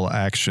rifle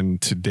action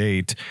to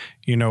date.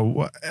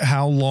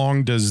 How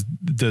long does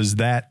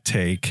that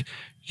take,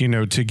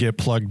 to get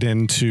plugged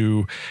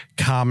into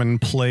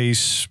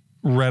commonplace,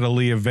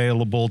 readily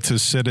available to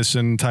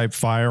citizen type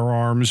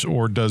firearms,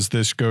 or does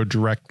this go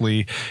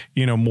directly,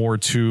 more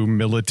to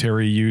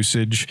military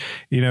usage?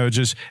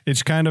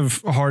 It's kind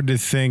of hard to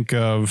think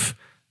of,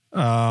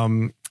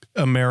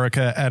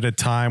 America at a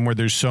time where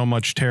there's so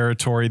much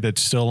territory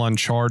that's still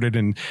uncharted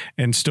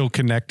and still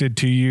connected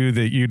to you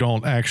that you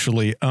don't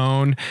actually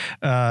own.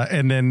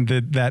 And then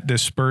that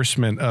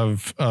disbursement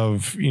of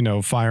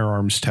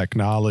firearms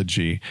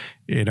technology,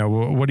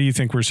 what do you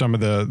think were some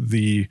of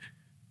the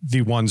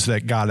ones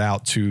that got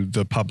out to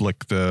the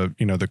public,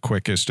 the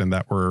quickest, and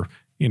that were,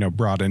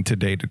 brought into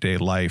day-to-day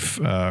life,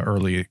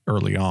 early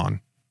on?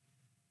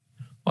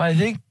 Well, I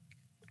think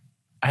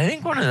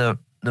one of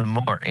the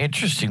more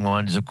interesting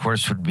ones, of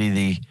course, would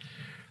be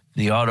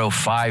the Auto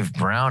 5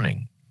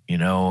 Browning.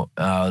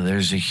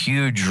 There's a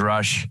huge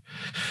rush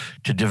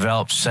to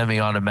develop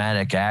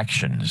semi-automatic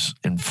actions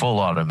and full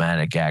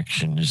automatic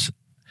actions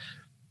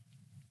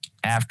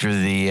after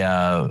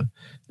the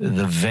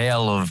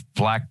veil of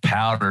black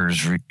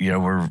powders,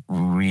 where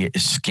we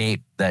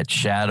escaped that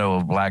shadow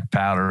of black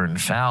powder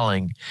and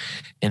fouling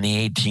in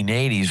the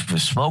 1880s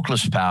with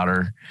smokeless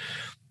powder.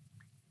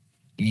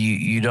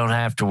 You don't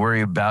have to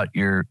worry about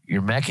your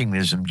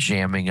mechanism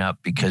jamming up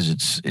because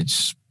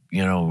it's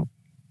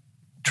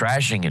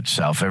trashing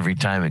itself every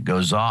time it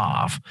goes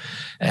off.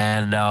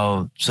 And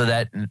so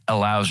that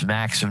allows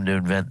Maxim to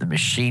invent the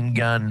machine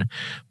gun,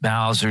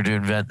 Mauser to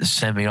invent the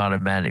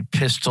semi-automatic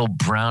pistol,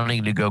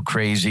 Browning to go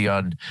crazy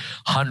on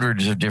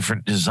hundreds of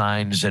different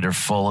designs that are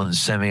full and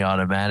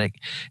semi-automatic.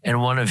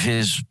 And one of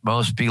his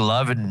most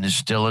beloved and is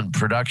still in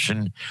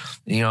production,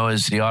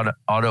 is the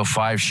Auto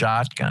 5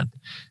 shotgun.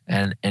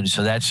 And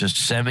so that's a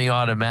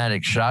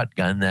semi-automatic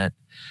shotgun that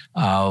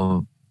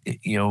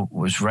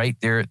was right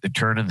there at the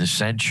turn of the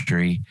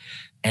century.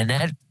 And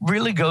that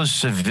really goes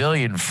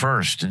civilian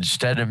first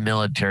instead of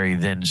military,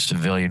 then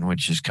civilian,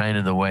 which is kind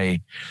of the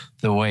way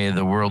of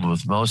the world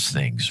with most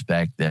things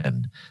back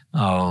then.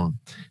 The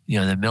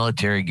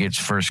military gets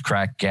first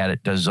crack at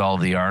it, does all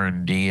the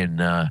R&D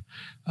and,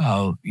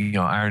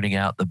 ironing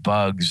out the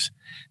bugs.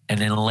 And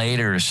then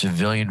later a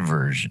civilian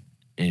version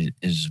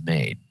is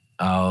made.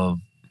 The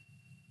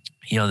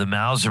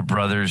Mauser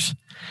brothers,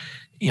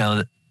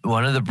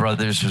 one of the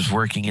brothers was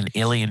working in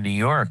Ilion, New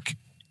York,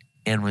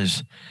 and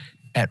was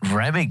at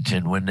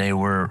Remington when they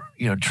were,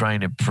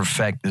 trying to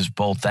perfect this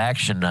bolt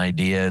action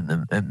idea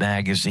and the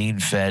magazine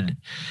fed.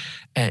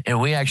 And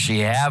we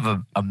actually have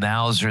a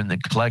Mauser in the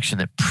collection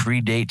that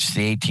predates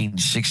the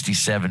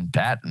 1867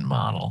 patent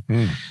model.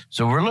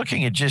 So we're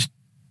looking at just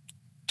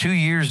 2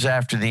 years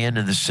after the end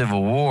of the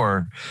Civil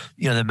War,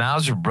 the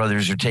Mauser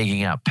brothers are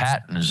taking out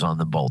patents on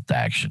the bolt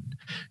action,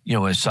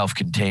 with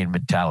self-contained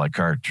metallic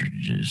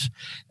cartridges.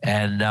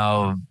 And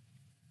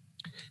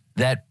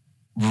that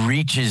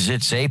reaches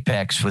its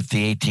apex with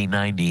the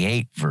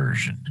 1898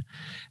 version.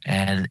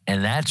 And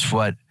that's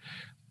what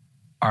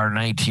our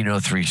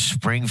 1903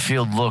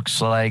 Springfield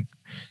looks like.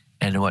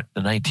 And what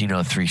the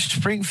 1903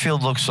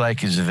 Springfield looks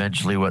like is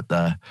eventually what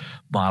the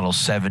Model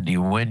 70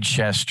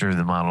 Winchester,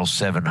 the Model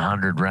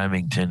 700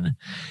 Remington,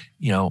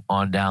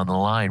 on down the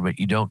line. But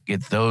you don't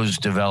get those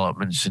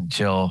developments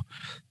until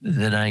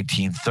the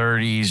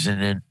 1930s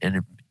and then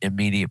in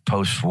immediate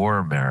post-war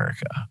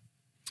America.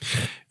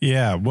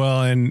 Yeah,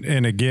 well,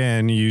 and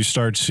again, you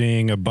start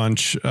seeing a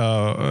bunch,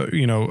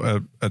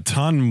 a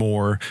ton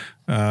more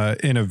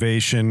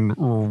innovation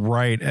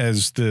right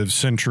as the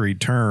century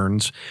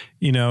turns,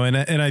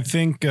 and I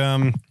think,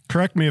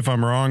 correct me if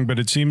I'm wrong, but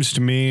it seems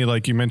to me,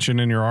 like you mentioned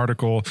in your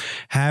article,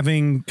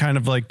 having kind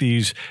of like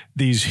these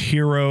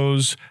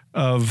heroes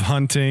of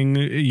hunting,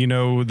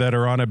 that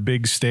are on a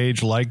big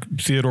stage like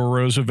Theodore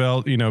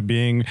Roosevelt,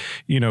 being,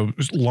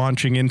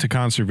 launching into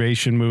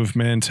conservation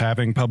movements,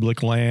 having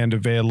public land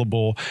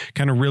available,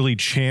 kind of really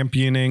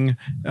championing,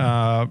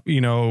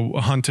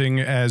 hunting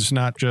as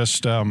not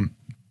just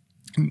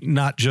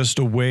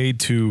a way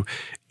to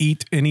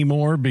eat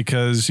anymore,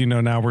 because,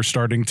 now we're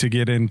starting to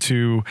get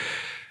into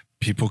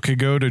people could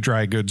go to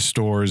dry goods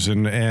stores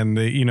and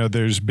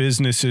there's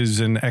businesses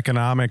and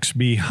economics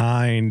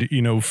behind,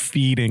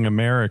 feeding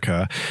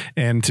America.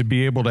 And to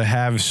be able to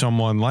have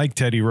someone like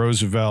Teddy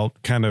Roosevelt,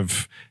 kind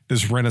of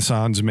this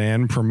Renaissance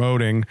man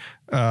promoting,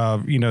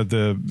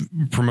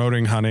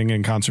 promoting hunting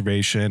and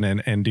conservation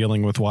and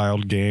dealing with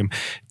wild game.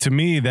 To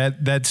me,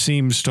 that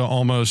seems to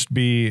almost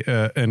be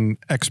an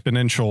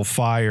exponential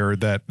fire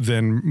that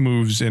then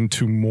moves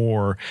into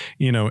more,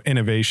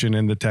 innovation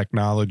in the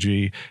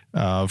technology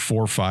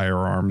for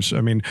firearms.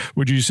 I mean,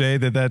 would you say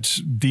that that's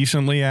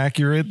decently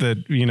accurate? That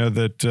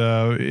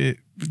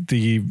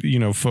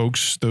the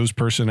folks, those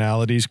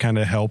personalities, kind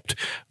of helped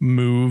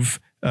move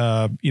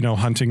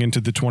hunting into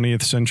the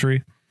 20th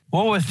century?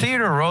 Well, with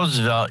Theodore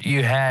Roosevelt,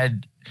 you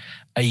had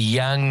a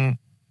young,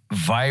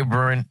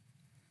 vibrant,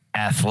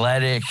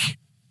 athletic,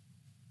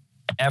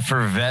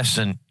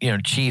 effervescent,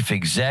 chief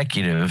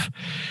executive,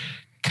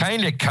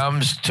 kind of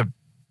comes to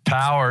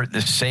power at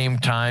the same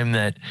time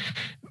that,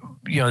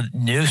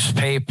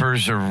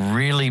 newspapers are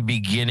really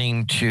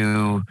beginning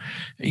to,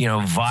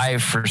 vie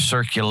for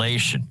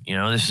circulation.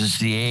 This is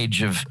the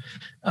age of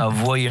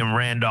William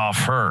Randolph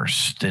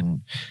Hearst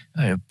and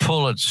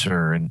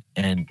Pulitzer and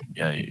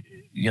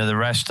the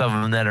rest of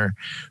them that are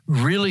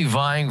really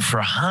vying for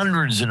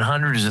hundreds and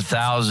hundreds of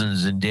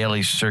thousands in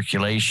daily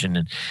circulation.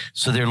 And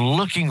so they're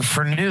looking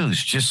for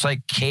news, just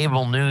like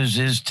cable news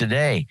is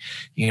today.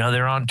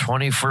 They're on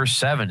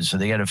 24/7, so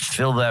they got to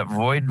fill that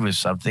void with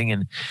something.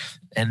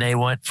 And they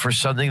went for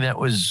something that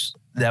was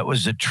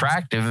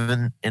attractive.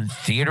 And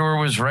Theodore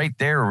was right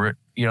there,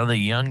 the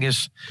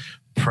youngest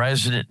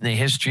president in the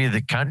history of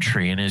the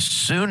country. And as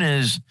soon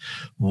as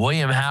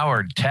William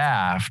Howard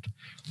Taft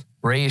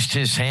raised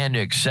his hand to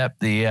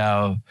accept the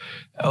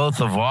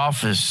oath of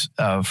office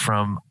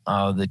from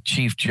the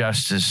Chief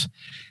Justice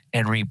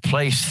and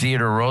replaced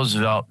Theodore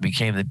Roosevelt,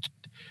 became the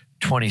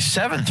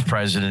 27th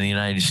president of the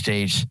United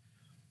States,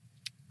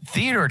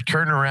 Theodore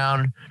turned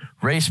around,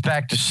 raced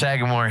back to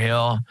Sagamore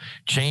Hill,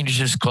 changed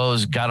his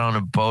clothes, got on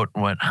a boat,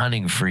 and went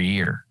hunting for a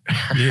year.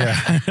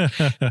 Yeah.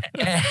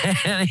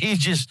 And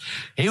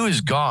he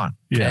was gone.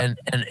 Yeah.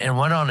 And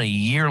went on a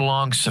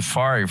year-long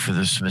safari for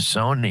the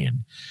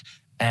Smithsonian.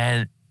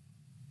 And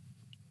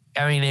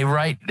I mean, they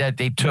write that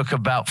they took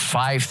about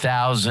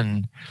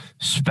 5,000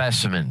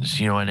 specimens,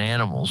 and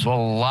animals.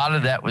 Well, a lot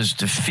of that was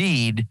to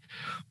feed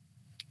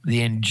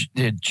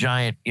the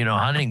giant,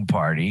 hunting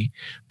party,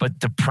 but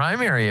the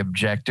primary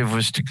objective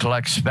was to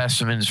collect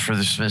specimens for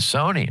the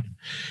Smithsonian.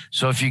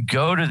 So if you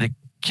go to the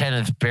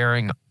Kenneth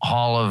Baring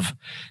Hall of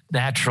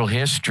Natural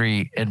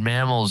History and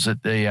Mammals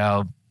at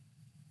the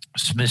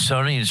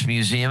Smithsonian's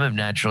Museum of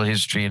Natural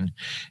History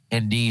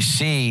in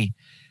D.C.,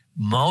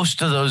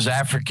 most of those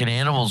African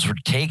animals were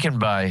taken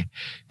by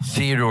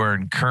Theodore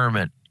and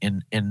Kermit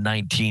in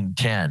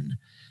 1910.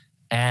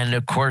 And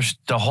of course,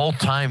 the whole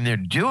time they're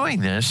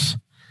doing this,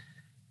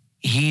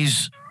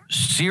 he's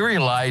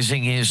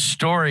serializing his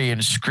story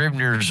in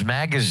Scribner's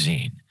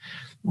magazine,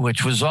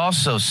 which was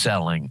also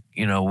selling,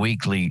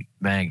 weekly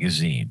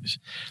magazines.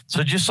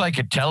 So just like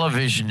a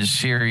television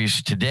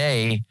series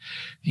today,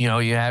 you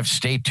have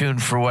stay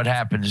tuned for what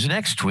happens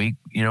next week.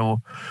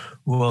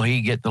 Will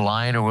he get the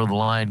lion or will the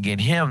lion get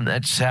him?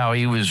 That's how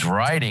he was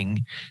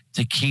writing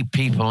to keep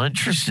people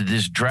interested.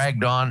 This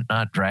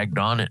not dragged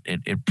on.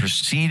 It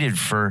proceeded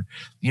for,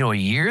 a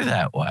year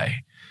that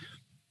way.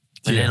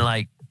 And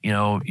then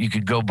you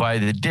could go buy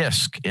the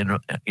disc and,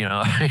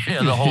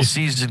 the whole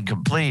season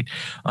complete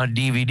on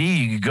DVD.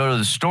 You could go to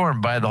the store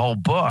and buy the whole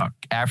book,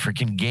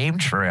 African Game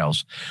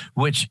Trails,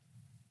 which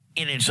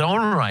in its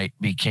own right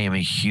became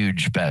a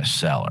huge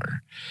bestseller.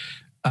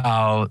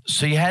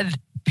 So you had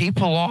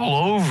people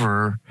all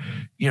over,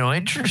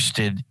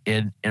 interested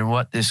in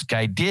what this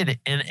guy did.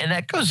 And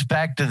that goes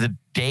back to the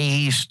day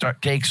he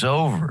takes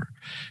over,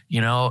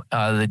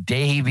 the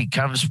day he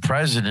becomes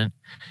president.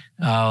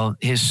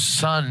 His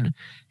son,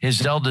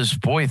 his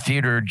eldest boy,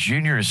 Theodore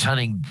Jr., is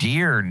hunting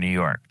deer in New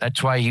York.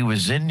 That's why he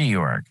was in New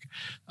York,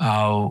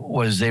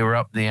 they were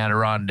up in the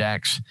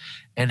Adirondacks.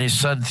 And his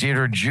son,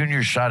 Theodore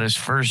Jr., shot his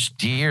first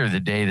deer the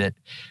day that,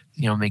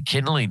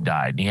 McKinley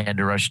died. And he had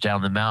to rush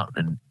down the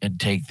mountain and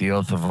take the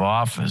oath of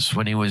office.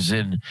 When he was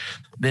in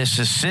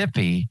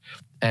Mississippi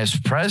as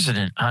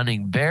president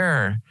hunting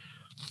bear,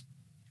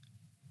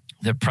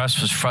 the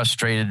press was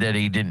frustrated that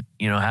he didn't,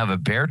 have a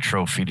bear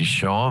trophy to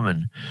show him.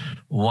 And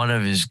one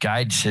of his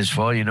guides says,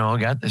 well, I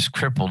got this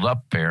crippled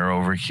up bear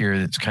over here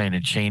that's kind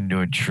of chained to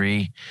a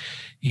tree.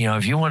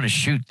 If you want to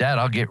shoot that,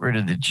 I'll get rid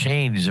of the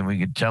chains. And we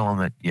could tell him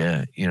that,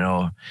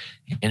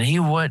 and he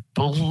went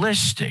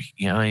ballistic.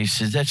 He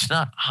says, that's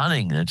not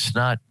hunting. That's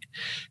not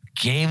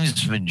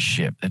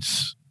gamesmanship.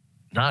 That's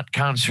not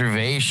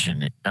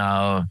conservation.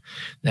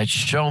 That's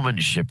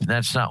showmanship. And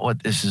that's not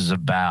what this is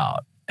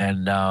about.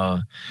 And,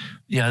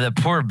 the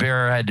poor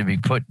bear had to be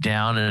put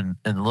down, and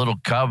the little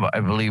cub, I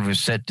believe, was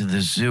sent to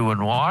the zoo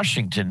in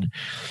Washington.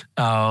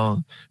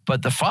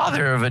 But the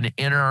father of an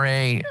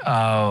NRA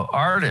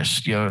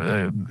artist,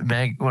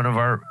 one of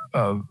our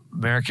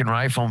American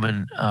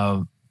Rifleman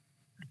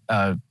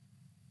art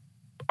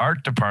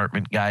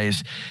department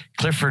guys,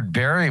 Clifford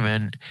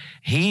Berryman,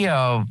 he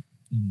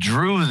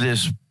drew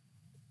this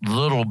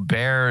little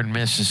bear in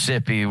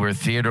Mississippi where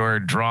Theodore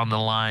had drawn the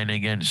line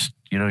against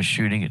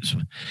shooting it.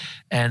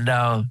 And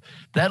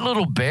that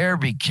little bear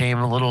became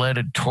a little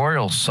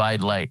editorial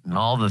sidelight in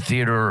all the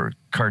Theodore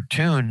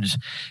cartoons.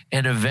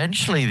 And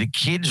eventually the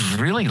kids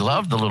really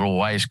loved the little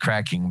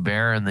wisecracking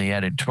bear in the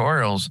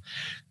editorials.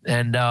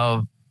 And,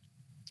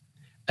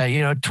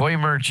 Toy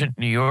Merchant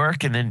New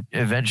York, and then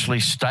eventually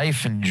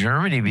Steiff in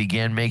Germany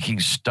began making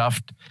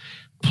stuffed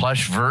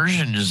plush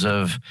versions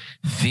of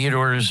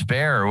Theodore's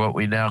bear, what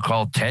we now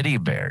call teddy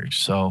bears.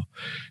 So,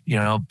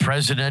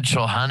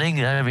 presidential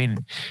hunting. I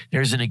mean,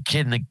 there's a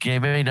kid in the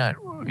game, may not,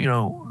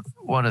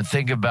 want to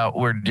think about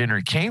where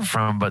dinner came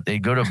from, but they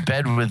go to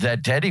bed with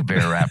that teddy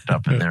bear wrapped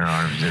up in their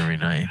arms every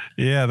night.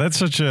 Yeah, that's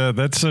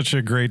such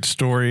a great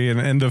story.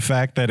 And the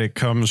fact that it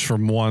comes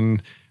from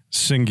one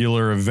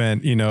singular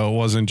event, it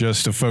wasn't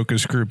just a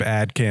focus group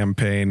ad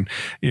campaign.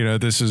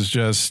 This is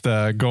just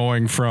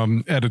going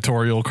from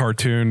editorial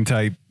cartoon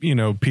type,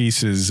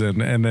 pieces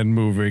and then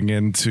moving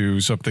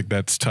into something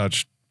that's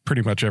touched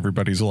pretty much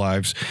everybody's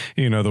lives,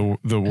 the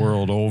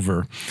world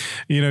over.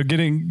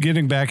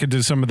 Getting back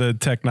into some of the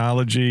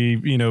technology,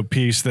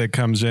 piece that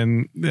comes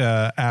in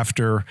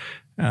after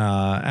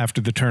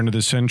the turn of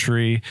the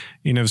century.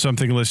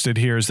 Something listed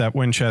here is that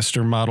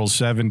Winchester Model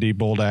 70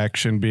 bolt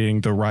action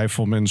being the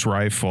rifleman's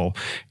rifle.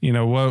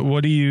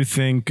 What do you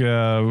think,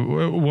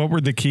 what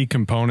were the key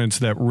components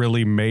that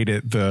really made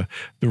it the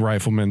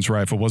rifleman's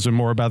rifle? Was it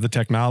more about the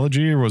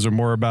technology, or was it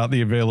more about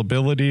the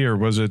availability, or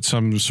was it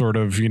some sort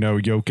of,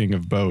 yoking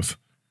of both?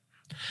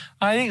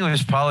 I think it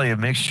was probably a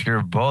mixture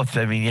of both.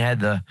 I mean, you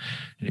had the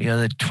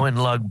twin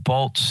lug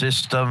bolt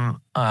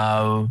system.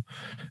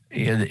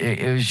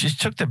 It was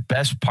just took the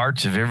best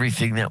parts of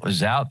everything that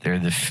was out there,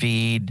 the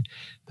feed,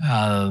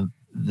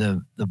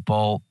 the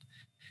bolt,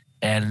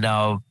 and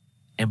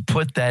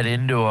put that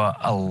into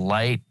a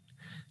light,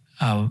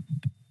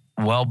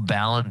 well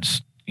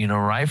balanced,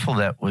 rifle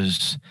that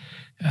was,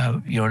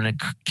 in a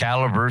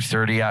caliber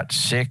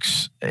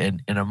 30-06,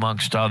 and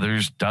amongst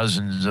others,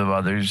 dozens of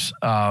others,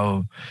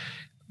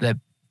 that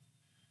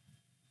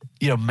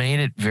made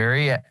it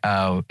very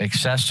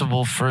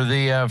accessible for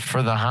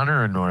the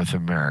hunter in North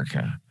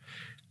America,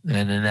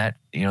 and then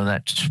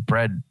that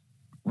spread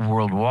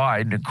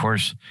worldwide. And of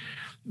course,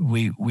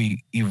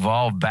 we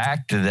evolved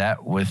back to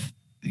that with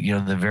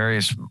the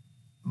various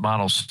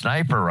model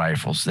sniper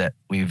rifles that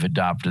we've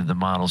adopted, the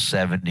Model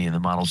 70 and the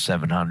Model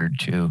 700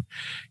 too,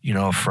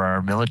 for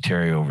our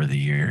military over the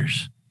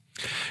years.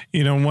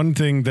 One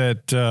thing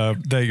that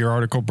your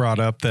article brought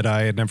up that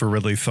I had never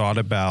really thought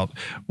about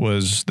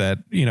was that,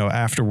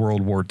 after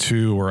World War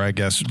II, or I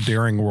guess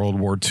during World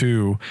War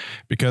II,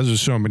 because of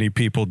so many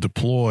people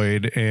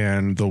deployed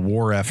and the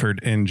war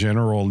effort in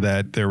general,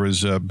 that there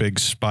was a big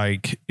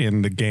spike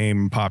in the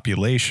game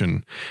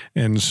population.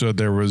 And so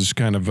there was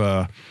kind of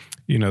a,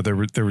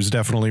 there was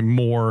definitely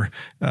more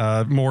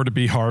to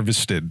be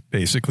harvested,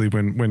 basically,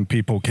 when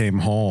people came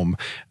home,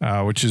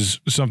 which is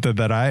something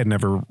that I had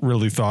never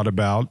really thought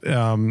about.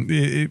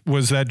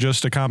 Was that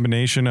just a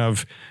combination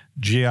of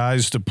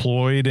GIs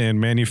deployed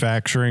and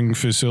manufacturing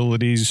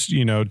facilities,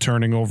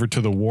 turning over to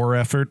the war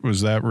effort?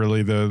 Was that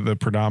really the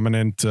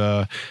predominant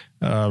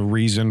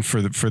reason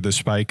for the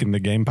spike in the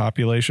game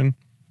population?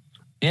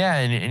 Yeah,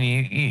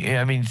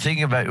 and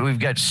think about it. We've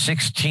got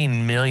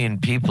 16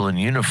 million people in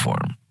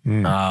uniform.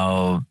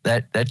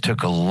 That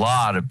took a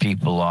lot of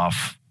people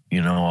off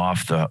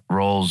the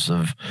rolls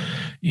of,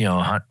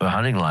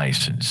 hunting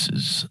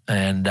licenses.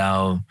 And,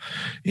 at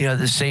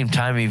the same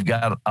time, you've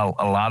got a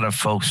lot of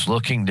folks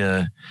looking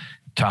to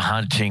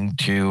hunting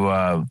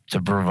to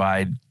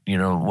provide,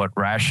 what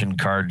ration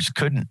cards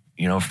couldn't,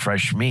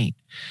 fresh meat.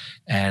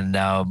 And,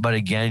 but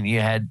again,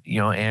 you had,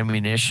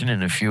 ammunition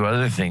and a few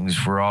other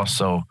things were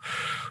also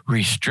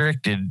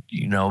restricted,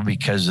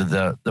 because of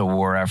the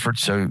war effort.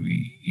 So,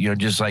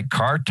 just like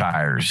car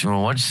tires,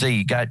 once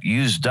they got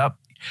used up,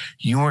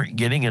 you weren't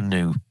getting a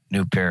new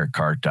pair of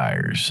car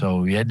tires.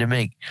 So you had to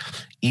make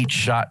each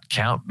shot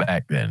count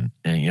back then,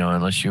 and,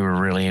 unless you were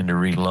really into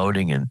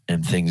reloading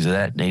and things of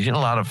that nature. A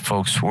lot of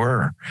folks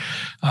were.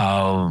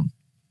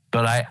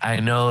 But I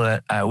know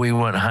that we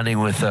went hunting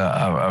with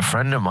a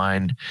friend of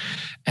mine,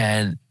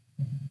 and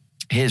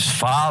his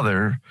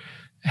father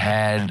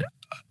had,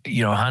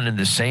 hunted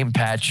the same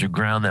patch of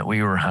ground that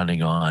we were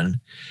hunting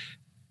on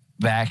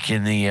back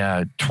in the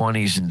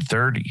 20s and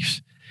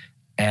 30s.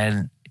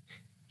 And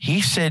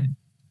he said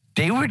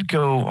they would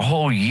go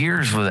whole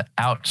years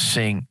without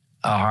seeing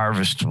a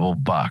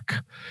harvestable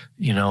buck,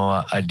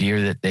 a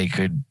deer that they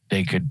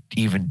could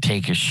even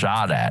take a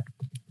shot at.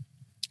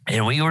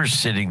 And we were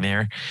sitting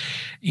there,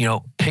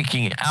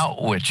 picking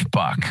out which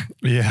buck,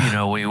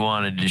 we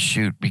wanted to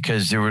shoot,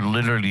 because there were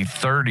literally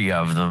 30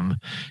 of them,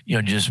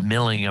 just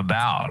milling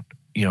about,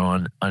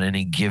 on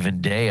any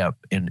given day up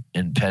in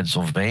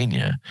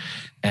Pennsylvania.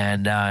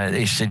 And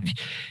they said,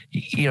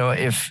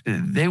 if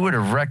they would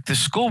have wrecked the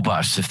school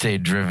bus if they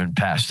had driven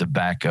past a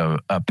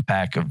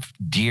pack of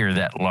deer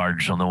that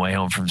large on the way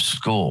home from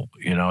school.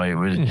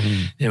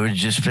 It would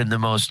just been the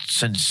most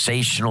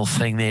sensational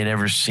thing they had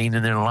ever seen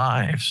in their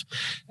lives.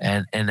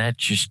 And that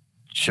just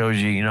shows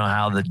you,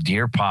 how the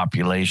deer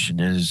population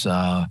is,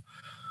 and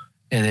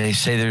they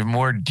say there's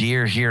more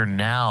deer here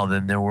now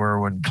than there were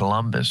when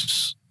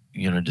Columbus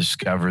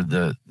discovered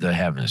the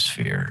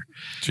hemisphere.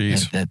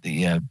 Jeez. That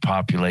the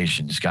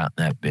population's gotten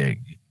that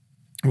big.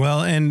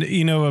 Well, and,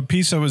 a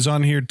piece that was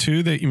on here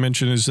too that you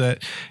mentioned is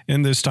that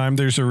in this time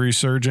there's a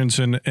resurgence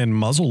in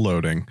muzzle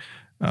loading.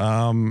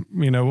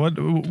 What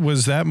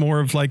was that, more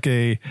of like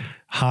a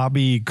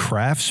hobby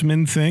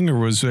craftsman thing, or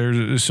was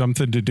there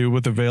something to do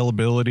with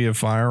availability of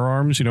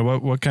firearms?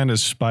 What kind of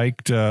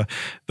spiked the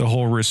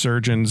whole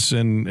resurgence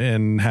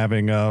in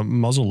having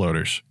muzzle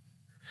loaders?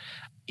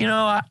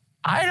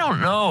 I don't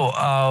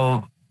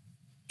know.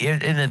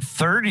 In the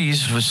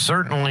 30s was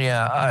certainly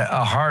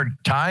a hard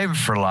time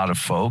for a lot of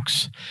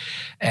folks.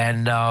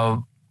 And,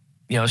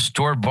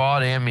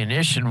 store-bought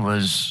ammunition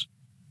was,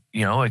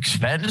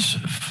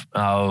 expensive.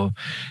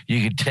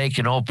 You could take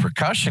an old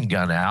percussion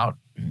gun out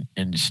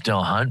and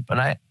still hunt. But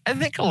I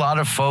think a lot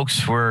of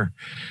folks were,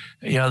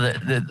 like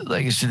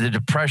I said, the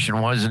Depression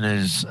wasn't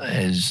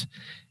as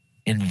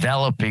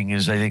enveloping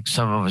as I think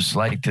some of us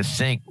like to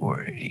think.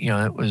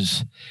 It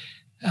was...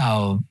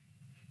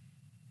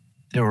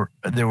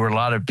 There were a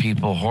lot of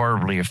people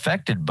horribly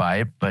affected by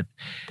it, but,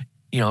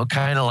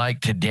 kind of like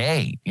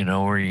today,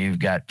 where you've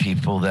got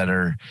people that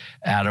are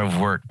out of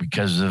work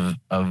because of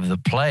the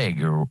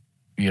plague, or,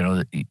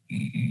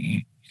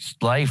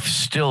 life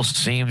still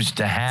seems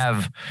to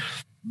have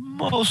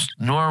most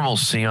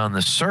normalcy on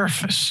the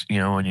surface,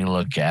 when you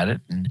look at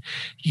it. And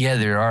yeah,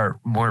 there are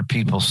more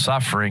people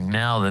suffering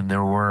now than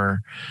there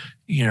were,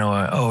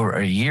 over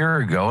a year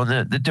ago.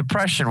 And the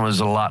Depression was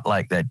a lot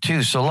like that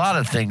too. So a lot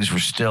of things were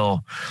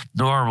still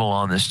normal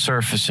on the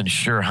surface, and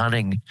sure,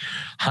 hunting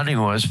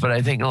was, but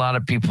I think a lot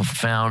of people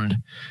found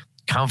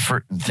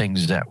comfort in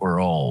things that were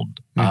old.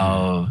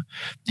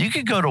 You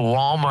could go to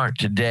Walmart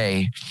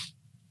today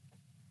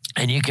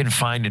and you can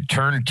find a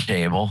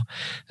turntable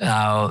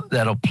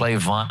that'll play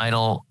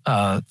vinyl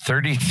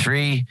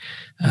 33,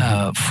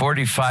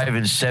 45,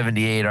 and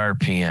 78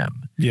 RPM.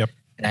 Yep.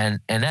 And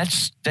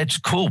that's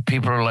cool.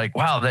 People are like,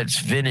 wow, that's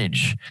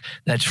vintage.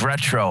 That's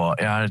retro.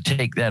 I ought to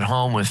take that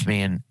home with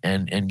me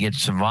and get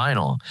some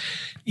vinyl.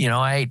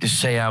 I hate to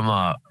say I'm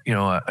a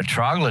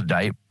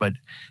troglodyte, but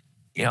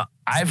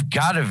I've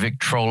got a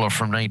Victrola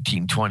from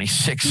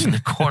 1926 in the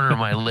corner of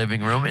my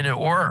living room, and it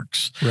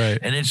works. Right.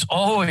 And it's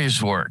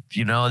always worked.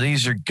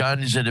 These are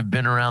guns that have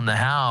been around the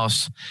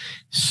house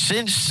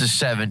since the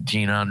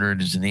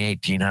 1700s and the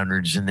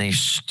 1800s, and they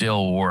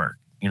still work.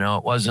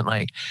 It wasn't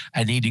like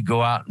I need to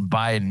go out and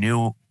buy a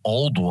new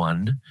old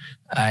one.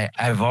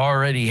 I've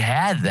already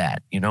had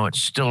that.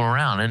 It's still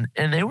around,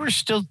 and they were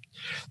still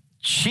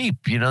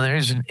cheap. There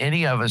isn't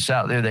any of us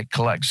out there that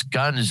collects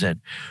guns that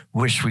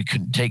wish we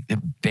could take the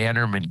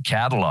Bannerman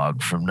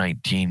catalog from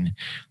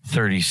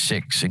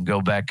 1936 and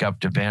go back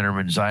up to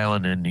Bannerman's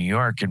Island in New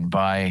York and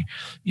buy,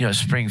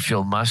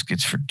 Springfield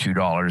muskets for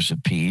 $2 a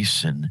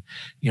piece and,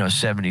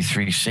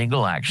 73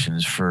 single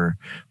actions for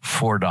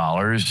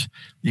 $4.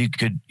 You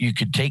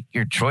could take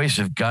your choice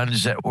of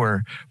guns that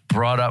were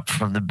brought up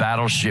from the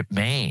battleship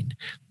Maine,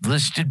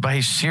 listed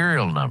by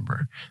serial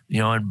number,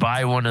 and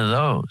buy one of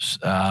those.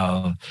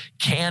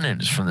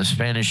 Cannons from the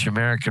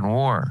Spanish-American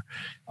War.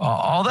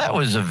 All that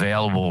was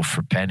available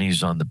for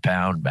pennies on the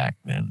pound back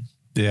then.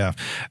 Yeah,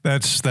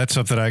 that's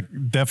something I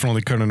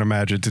definitely couldn't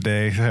imagine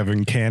today,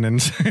 having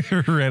cannons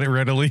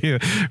readily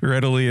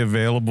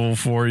available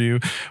for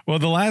you. Well,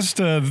 the last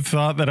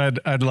thought that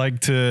I'd like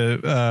to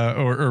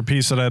or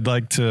piece that I'd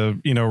like to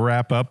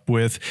wrap up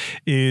with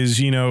is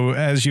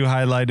as you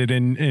highlighted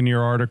in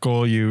your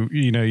article, you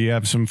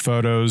have some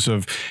photos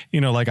of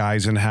like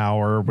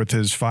Eisenhower with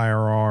his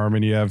firearm,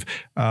 and you have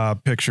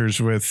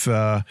pictures with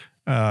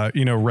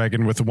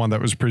Reagan with the one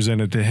that was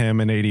presented to him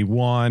in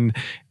 81.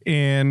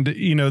 And,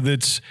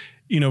 that's,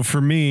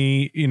 for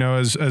me,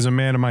 as a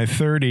man in my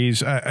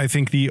 30s, I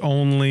think the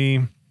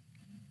only,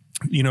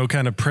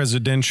 kind of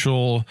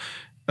presidential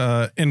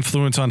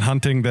influence on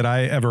hunting that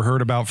I ever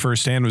heard about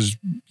firsthand was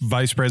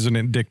Vice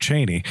President Dick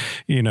Cheney,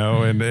 and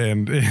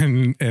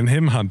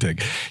him hunting.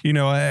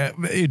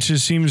 It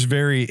just seems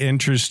very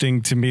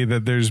interesting to me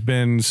that there's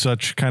been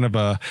such kind of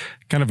a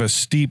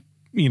steep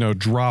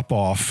drop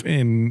off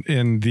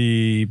in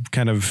the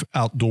kind of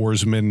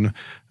outdoorsman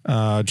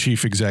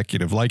chief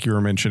executive, like you were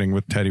mentioning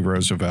with Teddy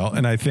Roosevelt.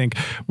 And I think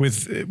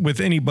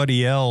with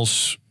anybody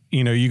else,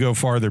 you go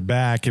farther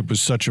back, it was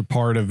such a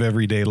part of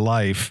everyday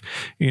life,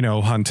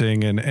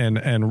 hunting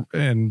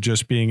and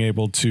just being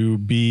able to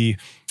be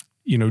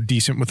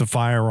decent with a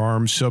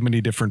firearm. So many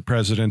different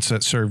presidents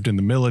that served in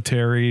the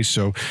military.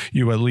 So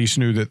you at least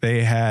knew that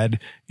they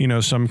had,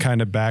 some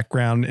kind of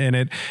background in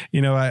it.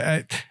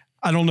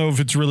 I don't know if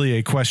it's really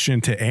a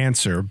question to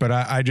answer, but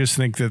I just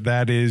think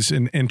that is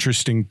an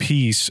interesting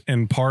piece.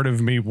 And part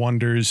of me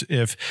wonders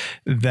if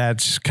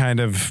that's kind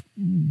of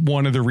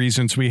one of the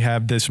reasons we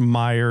have this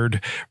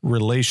mired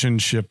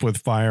relationship with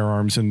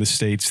firearms in the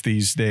States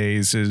these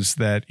days, is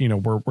that,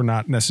 we're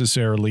not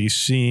necessarily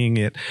seeing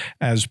it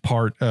as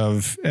part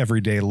of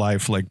everyday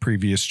life like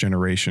previous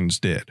generations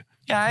did.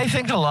 Yeah, I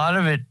think a lot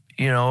of it,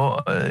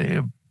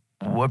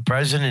 what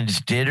presidents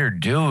did or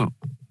do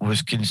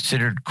was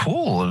considered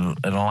cool, and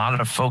a lot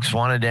of folks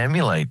wanted to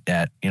emulate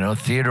that.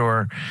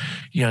 Theodore,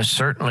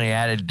 certainly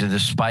added to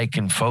the spike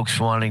in folks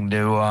wanting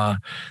to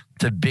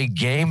big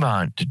game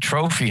hunt, to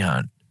trophy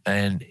hunt,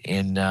 and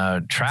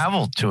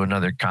travel to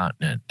another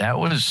continent. That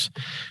was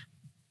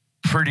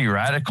pretty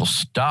radical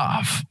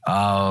stuff.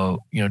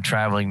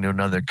 Traveling to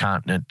another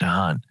continent to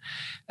hunt.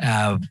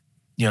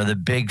 The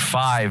Big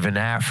Five in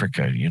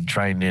Africa,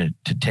 trying to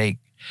take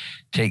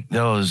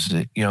those.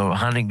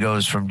 Hunting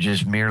goes from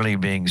just merely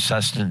being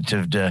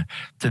substantive to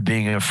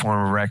being a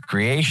form of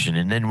recreation.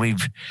 And then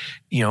we've,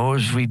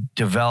 as we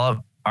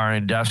develop our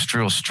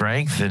industrial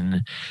strength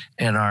and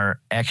our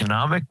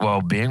economic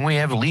well-being, we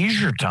have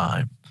leisure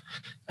time.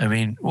 I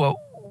mean,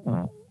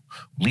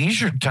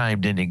 leisure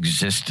time didn't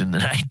exist in the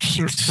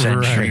 19th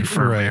century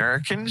for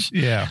Americans.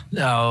 Yeah.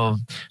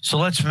 So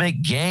let's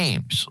make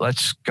games.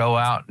 Let's go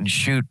out and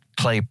shoot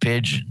clay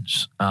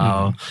pigeons.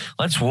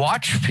 Let's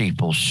watch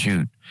people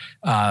shoot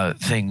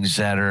things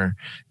that are,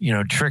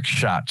 trick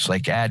shots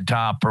like Ad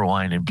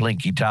Topperwine and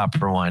Blinky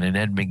Topperwine and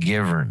Ed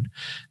McGivern.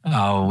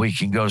 We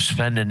can go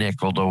spend a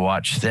nickel to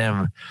watch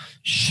them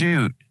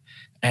shoot.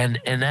 And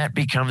that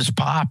becomes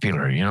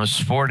popular,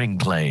 sporting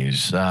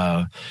clays,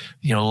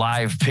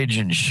 live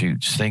pigeon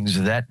shoots, things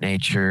of that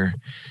nature,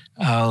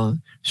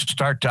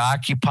 start to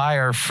occupy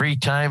our free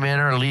time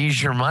and our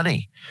leisure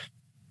money.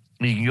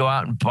 You can go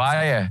out and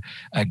buy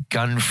a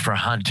gun for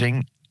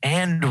hunting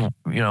and,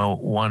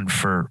 one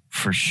for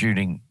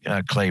shooting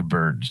clay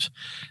birds.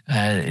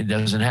 It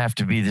doesn't have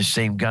to be the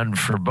same gun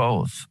for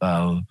both.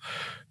 And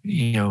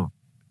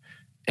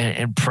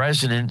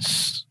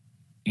presidents,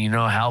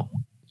 help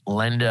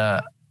lend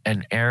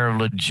an air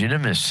of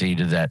legitimacy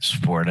to that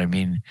sport. I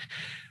mean,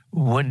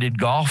 when did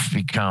golf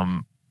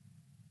become,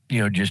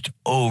 just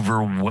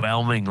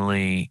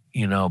overwhelmingly,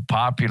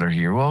 popular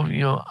here?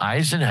 Well,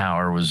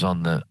 Eisenhower was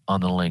on the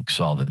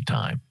links all the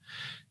time.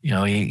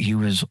 He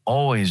was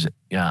always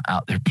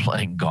out there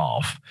playing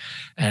golf,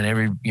 and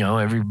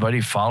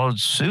everybody followed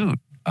suit.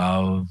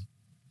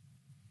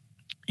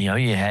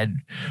 You had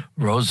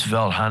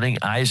Roosevelt hunting.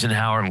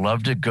 Eisenhower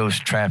loved to go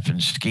trap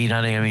and skeet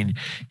hunting. I mean,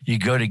 you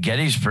go to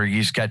Gettysburg,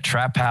 he's got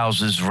trap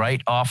houses right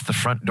off the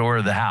front door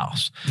of the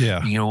house.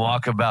 Yeah. You can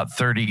walk about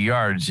 30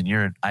 yards and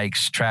you're in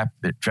Ike's trap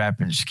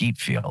and skeet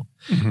field.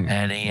 Mm-hmm.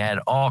 And he had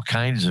all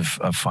kinds of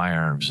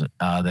firearms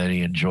that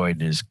he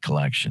enjoyed in his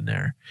collection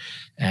there.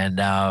 And,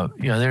 there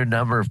are a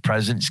number of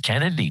presidents.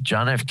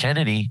 John F.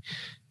 Kennedy,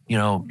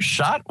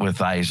 shot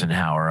with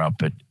Eisenhower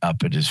up at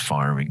his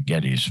farm in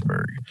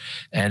Gettysburg,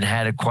 and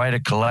had quite a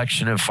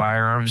collection of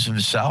firearms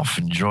himself.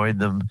 Enjoyed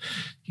them,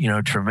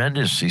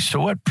 tremendously. So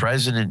what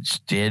presidents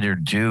did or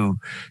do,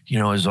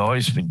 has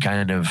always been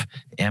kind of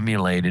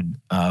emulated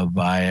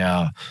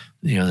by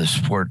the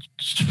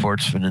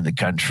sportsmen in the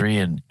country,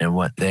 and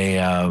what they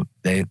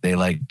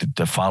like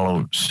to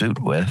follow suit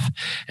with.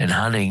 And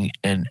hunting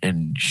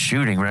and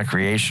shooting,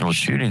 recreational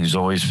shooting, has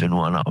always been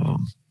one of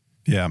them.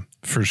 Yeah,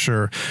 for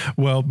sure.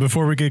 Well,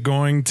 before we get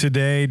going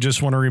today,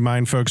 just want to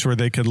remind folks where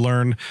they could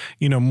learn,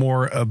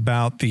 more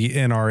about the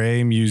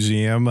NRA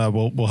Museum.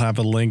 We'll have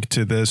a link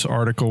to this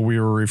article we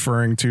were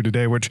referring to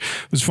today, which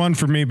was fun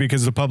for me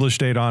because the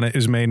published date on it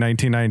is May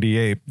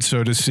 1998.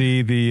 So to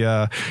see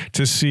the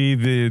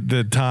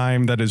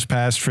time that has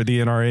passed for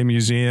the NRA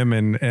Museum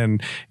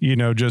and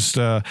just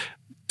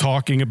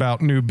talking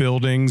about new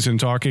buildings and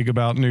talking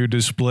about new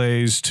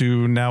displays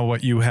to now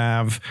what you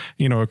have,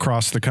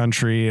 across the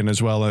country, and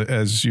as well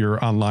as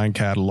your online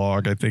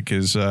catalog, I think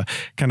is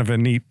kind of a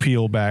neat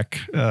peel back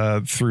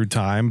through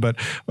time. But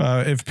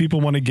if people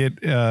want to get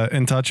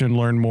in touch and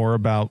learn more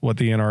about what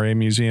the NRA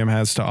Museum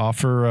has to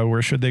offer,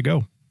 where should they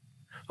go?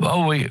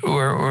 Well,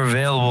 we're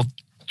available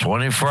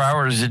 24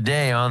 hours a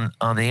day on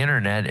the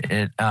internet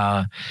at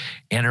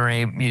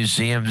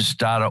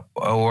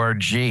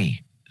nramuseums.org.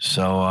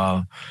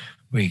 So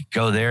we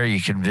go there. You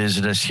can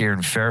visit us here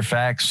in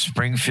Fairfax,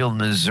 Springfield,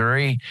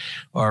 Missouri,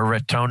 or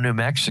Raton, New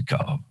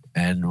Mexico.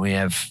 And we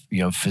have,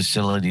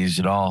 facilities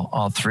at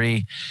all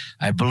three.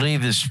 I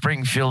believe the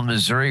Springfield,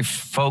 Missouri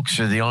folks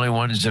are the only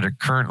ones that are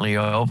currently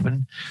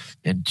open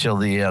until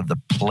the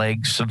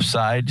plague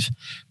subsides.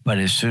 But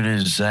as soon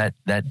as that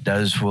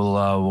does,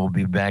 we'll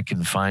be back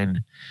in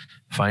fine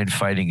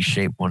fighting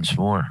shape once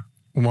more.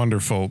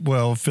 Wonderful.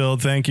 Well, Phil,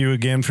 thank you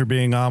again for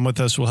being on with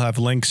us. We'll have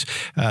links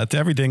to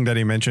everything that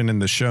he mentioned in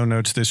the show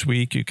notes this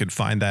week. You can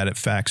find that at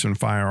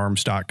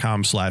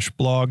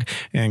faxonfirearms.com/blog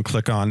and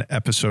click on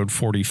episode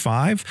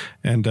 45.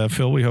 And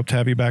Phil, we hope to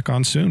have you back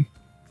on soon.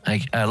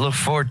 I look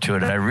forward to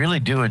it. I really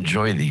do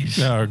enjoy these.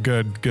 Oh,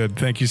 good.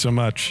 Thank you so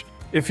much.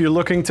 If you're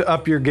looking to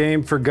up your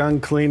game for gun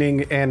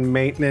cleaning and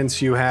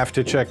maintenance, you have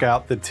to check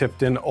out the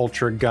Tipton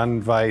Ultra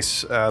Gun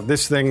Vise.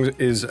 This thing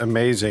is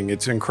amazing.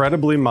 It's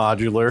incredibly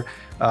modular,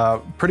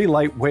 pretty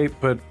lightweight,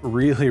 but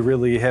really,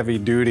 really heavy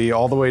duty,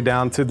 all the way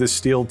down to the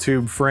steel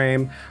tube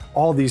frame.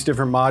 All these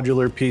different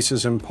modular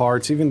pieces and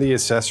parts, even the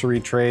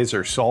accessory trays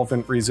are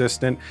solvent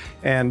resistant,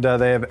 and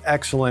they have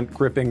excellent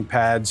gripping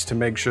pads to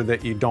make sure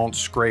that you don't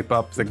scrape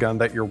up the gun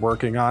that you're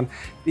working on.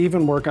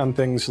 Even work on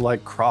things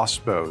like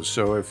crossbows.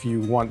 So if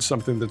you want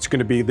something that's going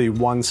to be the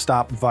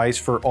one-stop vise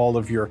for all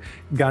of your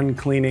gun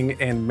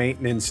cleaning and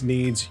maintenance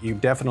needs, you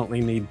definitely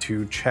need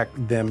to check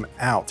them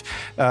out.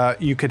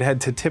 You could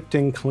head to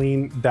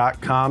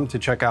tiptonclean.com to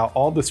check out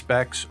all the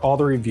specs, all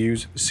the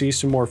reviews, see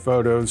some more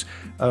photos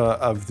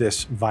of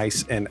this vise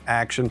in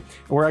action.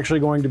 And we're actually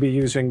going to be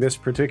using this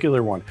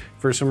particular one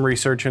for some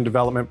research and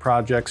development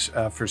projects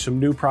for some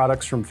new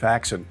products from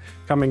Faxon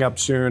coming up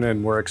soon,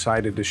 and we're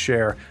excited to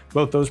share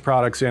both those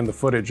products and the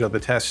footage of the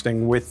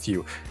testing with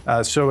you.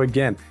 So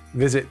again,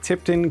 visit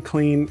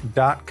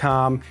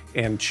tiptonclean.com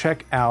and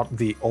check out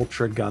the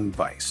Ultra Gun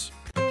Vise.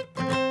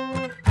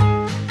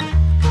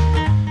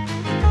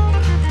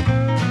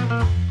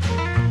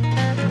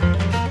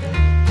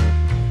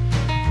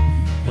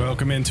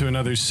 Welcome into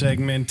another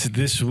segment.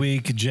 This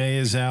week, Jay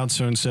is out,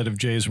 so instead of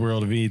Jay's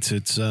World of Eats,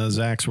 it's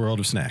Zach's World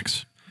of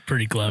Snacks.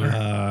 Pretty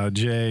clever.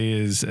 Jay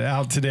is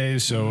out today,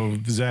 so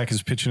Zach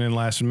is pitching in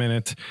last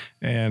minute,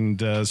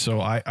 and so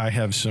I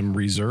have some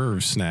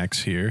reserve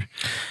snacks here.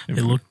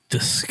 They look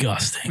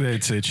disgusting.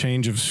 It's a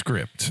change of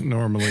script.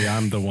 Normally,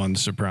 I'm the one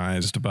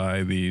surprised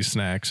by the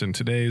snacks, and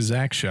today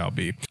Zach shall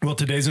be. Well,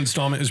 today's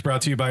installment is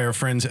brought to you by our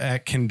friends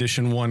at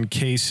Condition One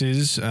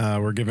Cases.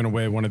 We're giving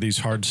away one of these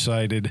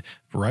hard-sided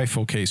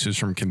rifle cases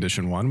from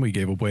Condition One. We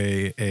gave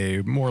away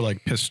a more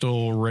like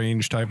pistol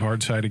range type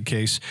hard-sided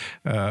case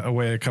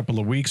away a couple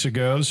of weeks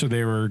ago, so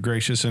they were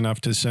gracious enough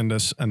to send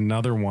us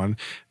another one.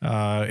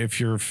 If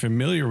you're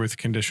familiar with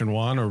Condition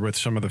One or with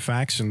some of the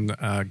Faxon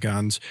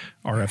guns,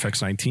 our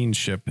FX19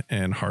 ship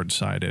and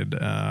hard-sided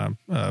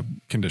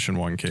Condition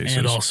One cases.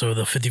 And also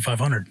the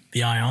 5500,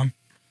 the Ion.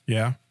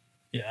 Yeah.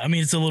 Yeah, I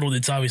mean,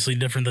 it's obviously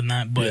different than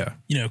that, but,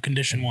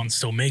 Condition One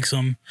still makes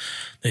them.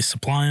 They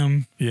supply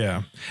them.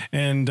 Yeah.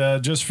 And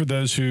just for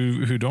those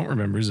who don't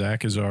remember,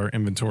 Zach is our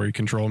inventory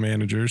control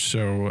manager.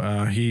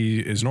 So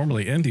he is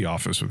normally in the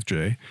office with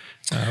Jay,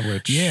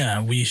 which...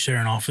 Yeah, we share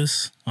an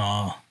office.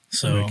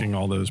 So making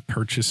all those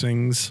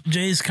purchasings.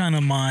 Jay's kind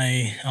of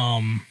my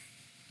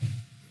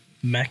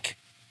mech.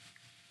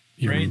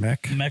 Your right?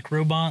 mech? Mech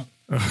robot.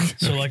 Okay.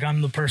 So, like,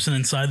 I'm the person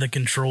inside that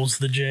controls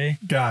the J.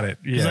 Got it.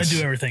 Yes. Because I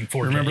do everything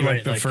for Jay. Remember,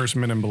 like, the first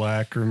Men in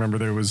Black? Remember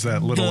there was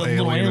that little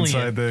alien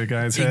inside the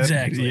guy's head?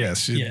 Exactly.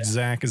 Yes. Yeah.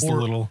 Zach is the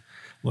little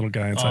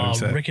guy inside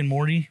his head. Rick and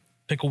Morty.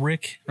 Pickle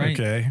Rick, right?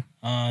 Okay.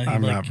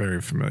 I'm not very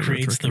familiar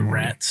creates with Rick the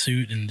rat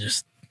suit and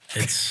just,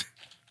 it's...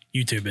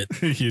 YouTube it.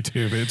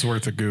 YouTube it. It's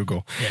worth a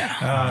Google.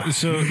 Yeah.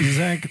 So,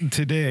 Zach,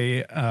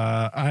 today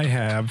I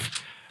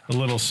have a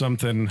little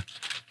something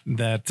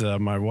that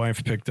my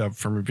wife picked up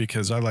for me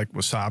because I like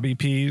wasabi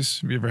peas.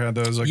 Have you ever had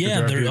those? Like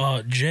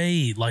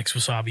Jay likes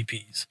wasabi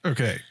peas.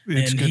 Okay,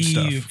 it's and good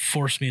stuff. He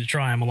forced me to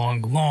try them a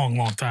long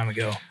time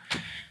ago.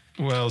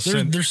 Well,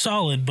 they're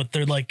solid, but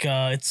they're like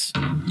it's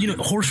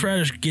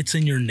horseradish gets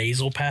in your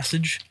nasal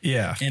passage.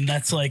 Yeah, and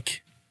that's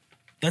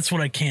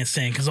what I can't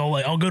stand because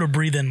I'll go to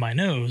breathe in my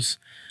nose.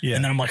 Yeah,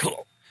 and then I'm like,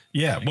 oh.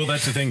 Yeah, well,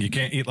 that's the thing. You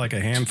can't eat like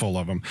a handful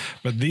of them.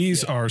 But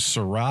these are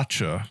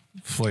sriracha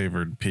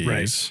flavored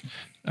peas.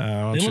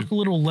 Right. They look a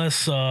little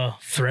less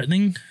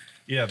threatening.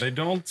 Yeah, they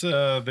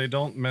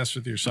don't mess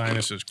with your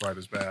sinuses quite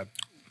as bad.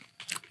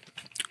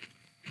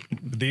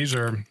 These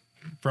are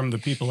from the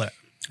people at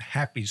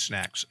Happy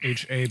Snacks,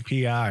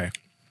 HAPI.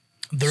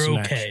 They're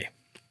Snacks. okay.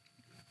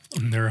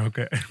 They're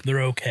okay.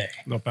 They're okay.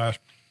 Not bad.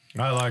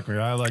 I like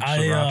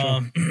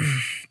sriracha.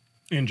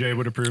 And Jay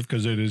would approve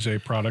because it is a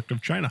product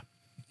of China.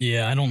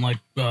 Yeah, I don't like.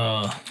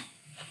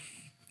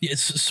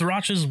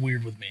 Sriracha is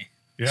weird with me.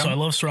 Yeah. So I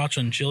love sriracha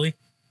and chili,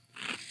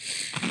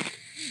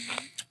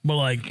 but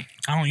like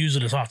I don't use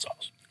it as hot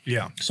sauce.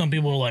 Yeah. Some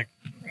people are like,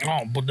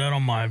 "Oh, put that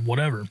on my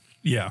whatever."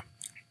 Yeah.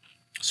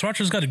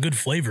 Sriracha's got a good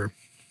flavor,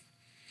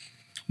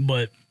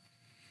 but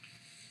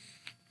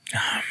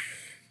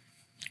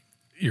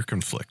you're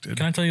conflicted.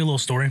 Can I tell you a little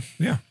story?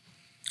 Yeah.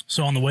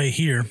 So on the way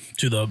here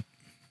to the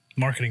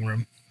marketing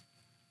room,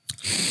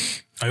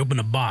 I opened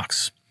a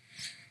box.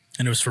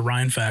 And it was for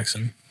Ryan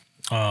Faxon,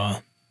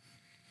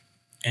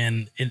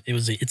 and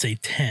it's a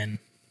 10,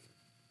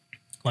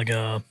 like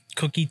a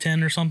cookie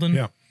 10 or something.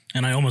 Yeah.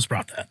 And I almost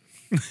brought that,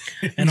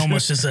 and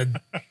almost just said,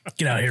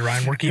 "Get out of here,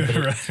 Ryan. We're keeping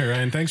it."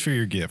 Ryan, thanks for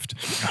your gift.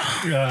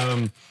 Because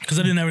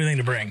I didn't have anything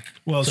to bring.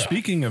 Well,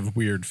 speaking of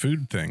weird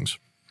food things,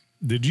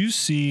 did you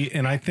see?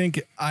 And I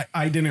think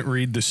I didn't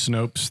read the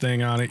Snopes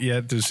thing on it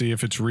yet to see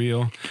if it's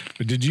real.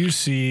 But did you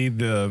see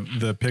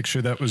the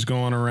picture that was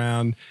going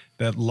around?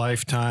 That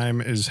Lifetime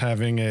is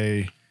having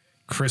a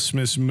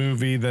Christmas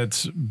movie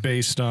that's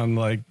based on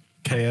like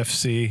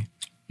KFC.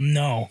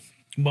 No,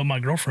 but my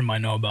girlfriend might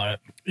know about it.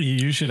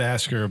 You should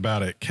ask her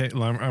about it.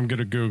 I'm going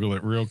to Google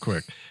it real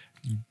quick.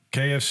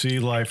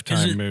 KFC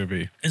Lifetime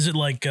movie. Is it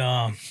like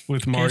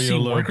with Mario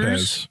KFC Lopez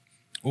workers?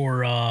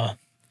 Or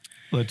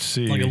let's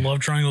see, like a love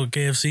triangle at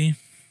KFC?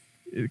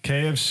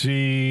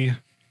 KFC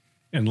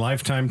and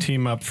Lifetime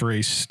team up for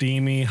a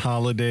steamy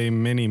holiday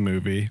mini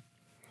movie.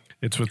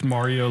 It's with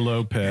Mario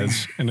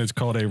Lopez, and it's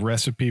called A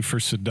Recipe for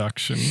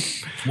Seduction.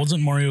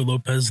 Wasn't Mario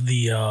Lopez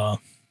the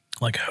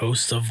like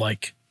host of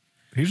like?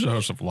 He's the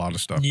host of a lot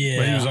of stuff. Yeah,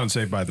 but he was on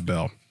Saved by the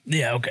Bell.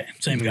 Yeah, okay,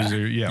 same guy.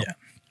 Yeah.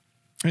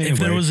 Anyway. If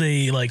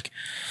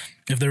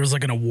there was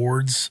like an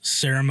awards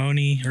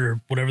ceremony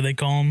or whatever they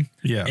call them,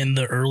 in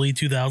the early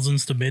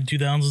 2000s to mid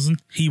 2000s,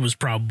 he was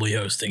probably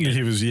hosting it.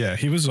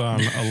 He was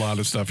on a lot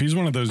of stuff. He's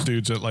one of those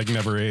dudes that like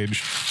never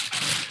aged.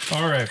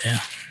 All right. Yeah.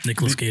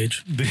 Nicolas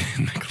Cage.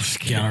 Nicolas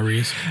Cage. Keanu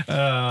Reeves.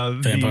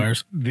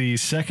 Vampires. The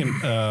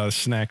second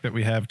snack that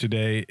we have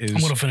today is...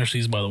 I'm going to finish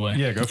these, by the way.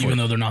 Yeah, go for it. Even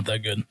though they're not that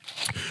good.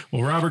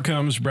 Well, Robert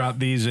Combs brought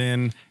these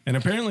in, and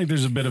apparently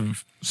there's a bit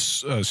of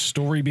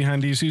story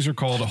behind these. These are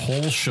called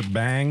Whole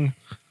Shebang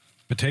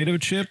potato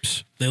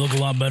chips. They look a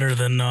lot better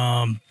than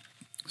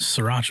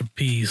sriracha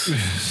peas.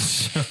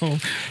 So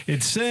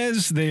it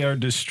says they are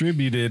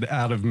distributed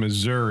out of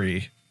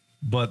Missouri,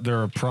 but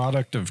they're a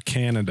product of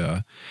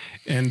Canada.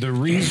 And the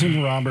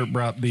reason Robert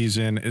brought these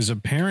in is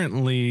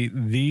apparently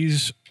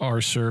these are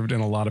served in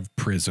a lot of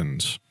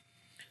prisons.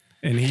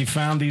 And he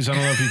found these, I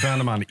don't know if he found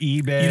them on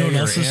eBay. You know what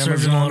else is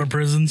served in a lot of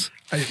prisons?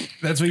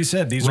 That's what he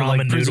said. These ramen are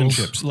like prison noodles.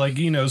 chips. Like,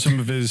 some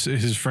of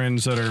his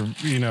friends that are,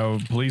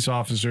 police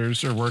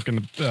officers or work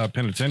in the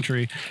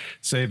penitentiary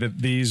say that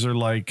these are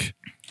like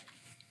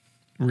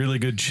really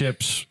good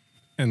chips.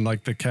 in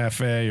like the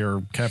cafe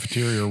or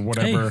cafeteria or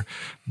whatever,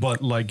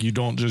 but like you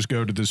don't just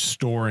go to the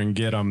store and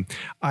get them.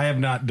 I have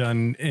not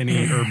done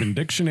any Urban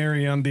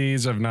Dictionary on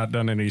these. I've not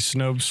done any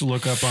Snopes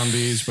lookup on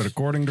these, but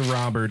according to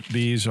Robert,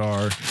 these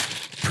are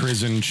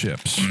prison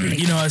chips.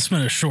 You know, I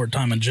spent a short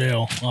time in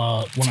jail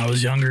when I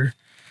was younger.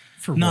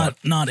 For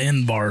not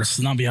in bars,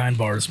 not behind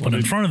bars, but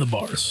in front of the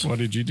bars. What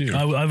did you do?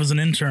 I was an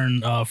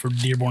intern for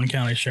Dearborn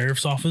County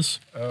Sheriff's Office.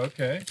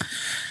 Okay.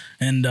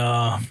 And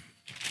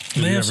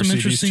they have some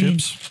interesting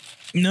chips.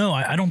 No,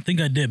 I don't think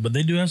I did, but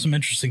they do have some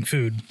interesting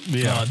food.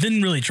 Yeah.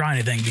 Didn't really try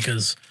anything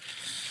because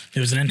it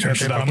was an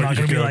internship. I'm not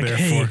going to be like,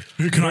 hey,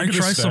 can I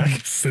try some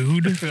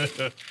food?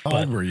 How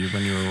old were you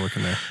when you were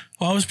working there?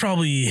 Well, I was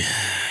probably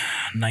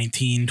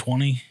 19,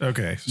 20.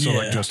 Okay. So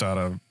like just out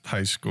of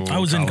high school. I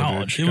was in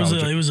college.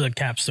 It was a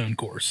capstone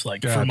course,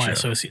 like for my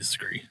associate's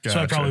degree. So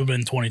I probably would have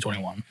been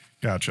 2021.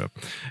 Gotcha.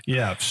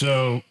 Yeah.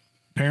 So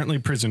apparently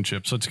prison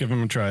chips. Let's give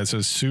them a try. It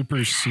says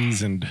super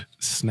seasoned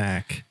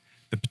snack.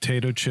 The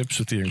potato chips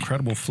with the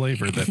incredible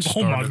flavor that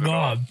started. Oh my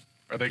God.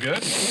 Are they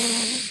good?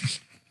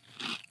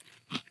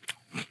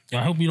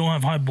 I hope you don't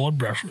have high blood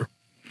pressure.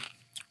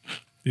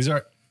 Is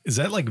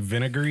that like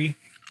vinegary?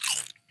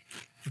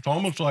 It's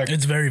almost like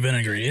it's very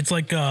vinegary. It's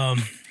like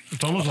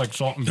it's almost like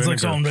salt and vinegar. It's like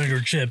salt and vinegar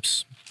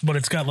chips, but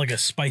it's got like a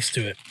spice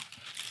to it.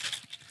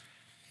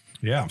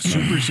 Yeah,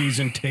 super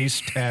seasoned,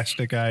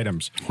 taste-tastic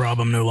items. Rob,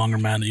 I'm no longer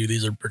mad at you.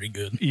 These are pretty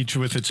good. Each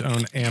with its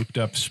own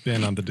amped-up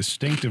spin on the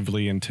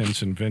distinctively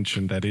intense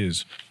invention that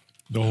is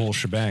the whole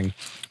shebang.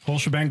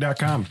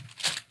 Wholeshebang.com.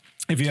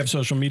 If you have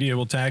social media,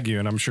 we'll tag you,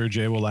 and I'm sure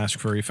Jay will ask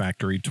for a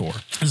factory tour.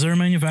 Is there a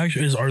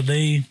manufacturer? Are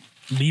they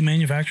the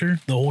manufacturer,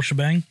 the whole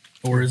shebang?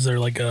 Or is there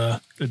like a...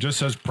 It just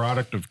says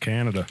product of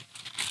Canada.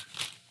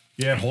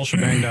 Yeah,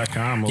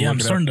 wholeshebang.com. I'm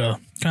starting to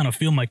kind of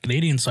feel my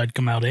Canadian side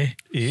come out, eh?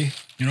 You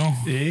know?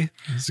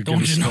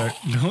 Don't you know?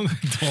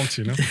 Don't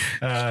you know?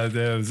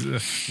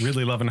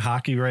 Really loving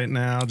hockey right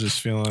now.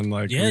 Just feeling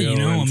like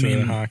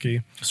into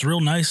hockey. It's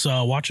real nice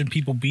watching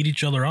people beat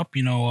each other up,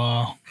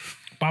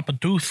 pop a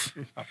tooth.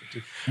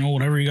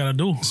 Whatever you got to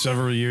do.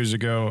 Several years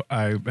ago,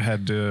 I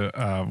had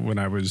to, when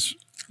I was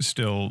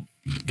still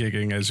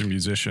gigging as a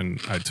musician,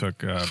 I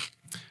took a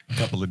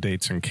couple of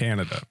dates in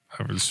Canada.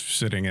 I was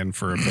sitting in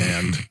for a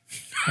band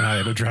and I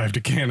had to drive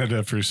to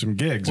Canada for some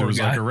gigs. It was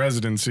like a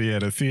residency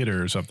at a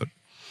theater or something.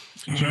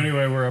 So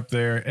anyway, we're up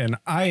there and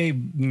I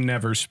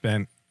never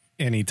spent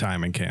any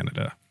time in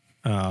Canada.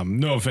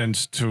 No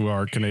offense to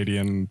our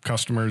Canadian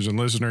customers and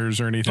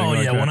listeners or anything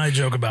like that. When I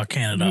joke about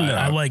Canada,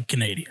 I like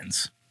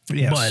Canadians.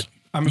 Yes.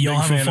 But y'all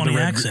have a funny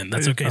accent.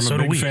 That's okay. So do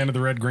we. I'm a big fan of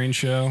the Red Green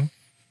Show.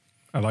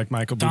 I like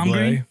Michael Bublé. Tom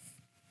Green?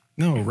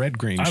 No, Red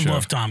Green Show. I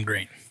love Tom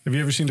Green. Have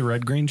you ever seen the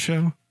Red Green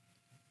Show?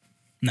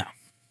 No.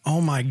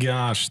 Oh my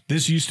gosh.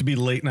 This used to be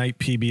late night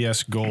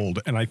PBS Gold,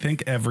 and I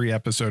think every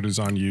episode is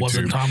on YouTube.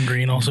 Wasn't Tom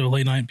Green also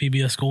late night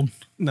PBS Gold?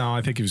 No,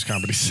 I think he was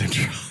Comedy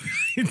Central.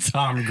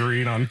 Tom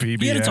Green on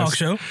PBS. He had a talk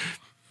show.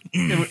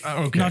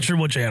 Okay. Not sure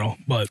what channel,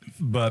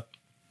 but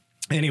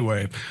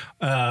anyway,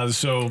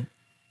 so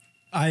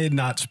I had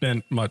not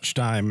spent much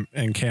time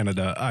in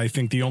Canada. I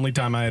think the only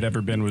time I had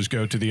ever been was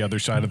go to the other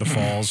side of the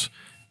falls,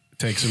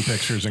 take some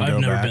pictures and go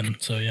back. I've never been,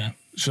 so yeah.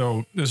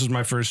 So this is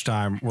my first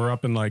time. We're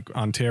up in like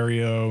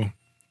Ontario, a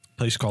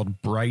place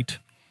called Bright,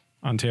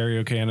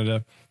 Ontario,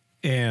 Canada.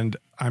 And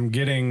I'm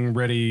getting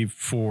ready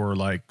for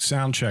like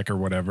sound check or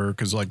whatever,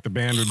 because like the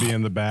band would be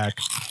in the back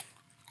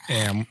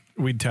and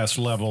we'd test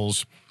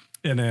levels.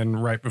 And then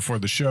right before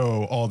the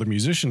show, all the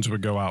musicians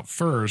would go out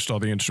first. All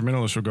the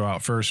instrumentalists would go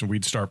out first and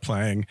we'd start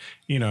playing,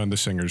 and the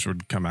singers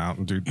would come out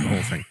and do the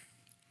whole thing.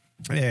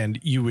 And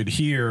you would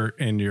hear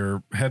in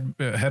your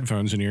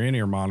headphones and your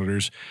in-ear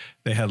monitors,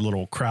 they had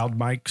little crowd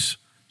mics.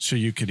 So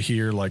you could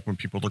hear like when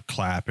people are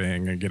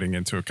clapping and getting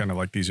into it, kind of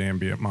like these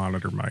ambient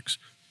monitor mics.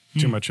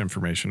 Too much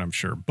information, I'm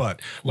sure.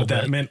 But what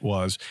that meant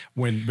was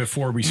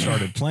before we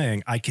started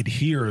playing, I could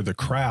hear the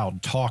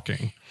crowd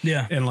talking.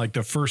 Yeah. And like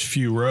the first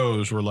few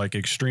rows were like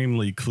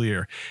extremely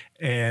clear.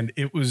 And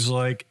it was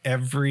like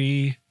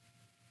every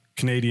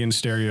Canadian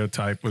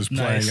stereotype was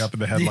playing up in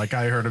the head. Like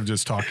I heard him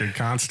just talking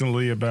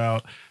constantly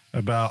about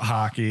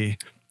hockey.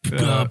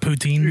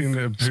 Poutine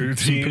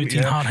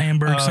hot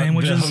hamburger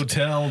sandwiches. The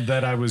hotel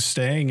that I was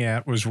staying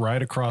at was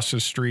right across the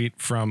street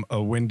from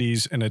a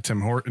Wendy's and a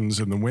Tim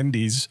Hortons, and the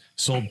Wendy's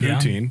sold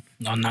poutine.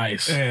 Oh,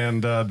 nice.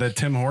 And that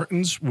Tim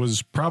Hortons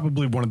was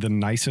probably one of the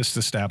nicest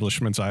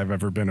establishments I've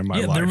ever been in my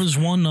life. Yeah, there was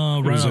one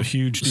it was a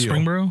huge deal.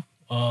 Springboro.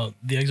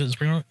 The exit of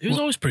Springboro. It was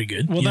always pretty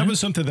good. Well, that was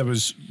something that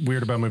was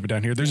weird about moving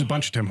down here. There's a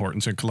bunch of Tim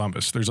Hortons in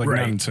Columbus. There's like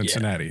none in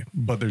Cincinnati,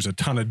 but there's a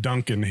ton of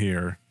Dunkin'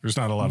 here. There's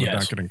not a lot of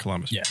Dunkin' in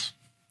Columbus. Yes.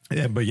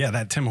 Yeah, but yeah,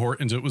 that Tim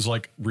Hortons, it was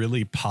like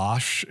really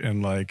posh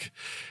and like,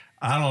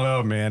 I don't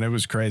know, man. It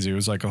was crazy. It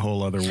was like a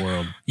whole other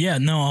world. Yeah,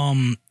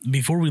 no,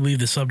 before we leave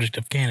the subject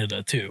of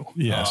Canada too.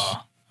 Yes.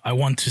 I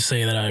want to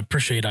say that I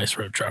appreciate Ice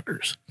Road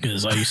Truckers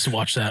because I used to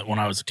watch that when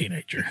I was a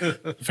teenager.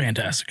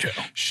 Fantastic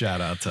show.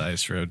 Shout out to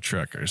Ice Road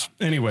Truckers.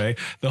 Anyway,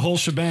 the whole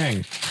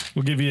shebang.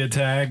 We'll give you a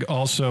tag.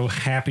 Also,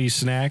 Happy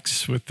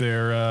Snacks with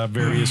their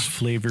various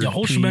flavored The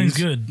whole peas. shebang's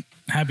good.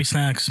 Happy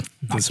Snacks.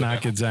 Does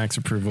not get Zach's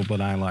approval,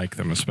 but I like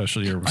them,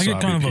 especially your wasabi I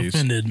get kind of piece.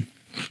 offended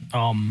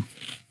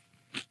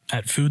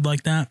at food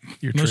like that.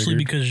 You're mostly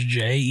triggered? because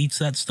Jay eats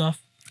that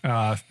stuff.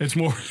 It's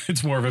more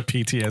of a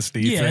PTSD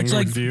thing it's with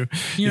like, you.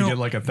 you You know, get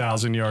like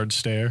 1,000-yard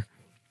stare.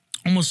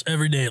 Almost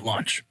every day at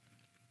lunch,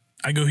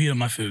 I go heat up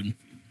my food,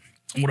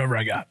 whatever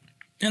I got.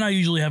 And I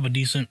usually have a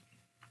decent,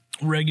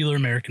 regular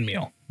American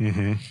meal.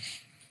 Mm-hmm.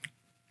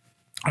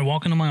 I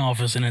walk into my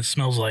office and it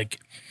smells like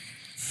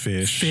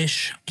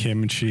Fish,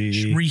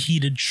 kimchi,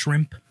 reheated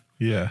shrimp,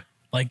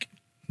 like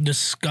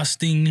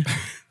disgusting,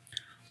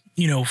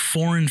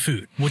 foreign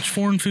food, which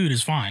foreign food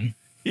is fine.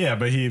 Yeah,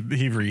 but he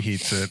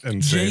reheats it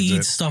and Jay saves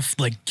eats it. stuff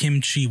like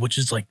kimchi, which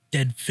is like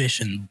dead fish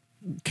and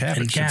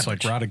Cabbage. and It's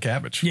like rotted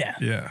cabbage.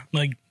 Yeah.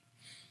 Like,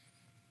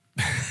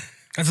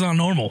 that's not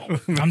normal.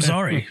 I'm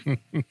sorry.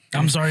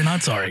 I'm sorry,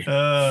 not sorry.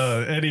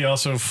 Eddie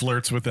also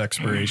flirts with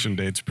expiration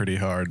dates pretty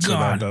hard. So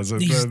God, that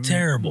doesn't. he's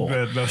terrible.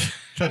 That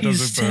He's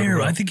doesn't bode terrible.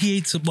 well. I think he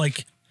ate some,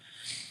 like,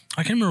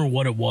 I can't remember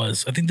what it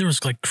was. I think there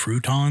was like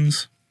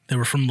croutons. They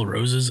were from La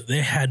Rosa's.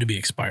 They had to be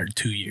expired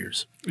 2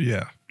 years.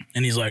 Yeah.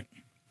 And he's like,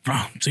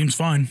 oh, seems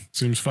fine.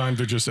 Seems fine.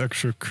 They're just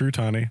extra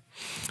croutony.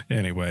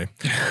 Anyway,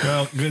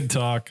 well, good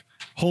talk.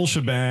 Whole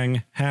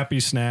shebang, happy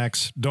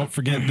snacks. Don't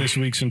forget this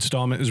week's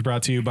installment is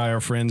brought to you by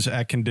our friends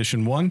at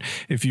Condition One.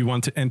 If you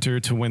want to enter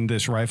to win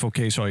this rifle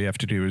case, all you have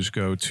to do is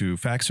go to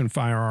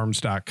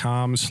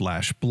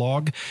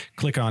faxonfirearms.com/blog,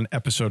 click on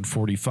episode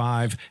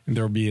 45, and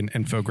there'll be an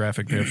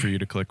infographic there for you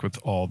to click with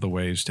all the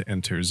ways to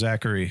enter.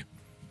 Zachary,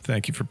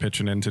 thank you for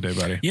pitching in today,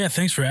 buddy. Yeah,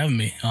 thanks for having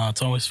me.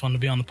 It's always fun to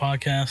be on the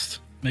podcast.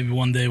 Maybe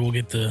one day we'll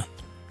get to,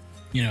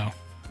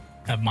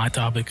 have my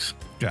topics.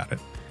 Got it.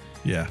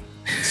 Yeah.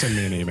 Send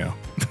me an email.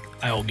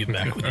 I will get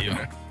back with you.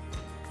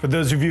 For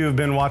those of you who have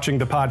been watching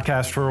the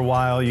podcast for a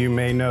while, you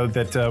may know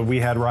that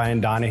we had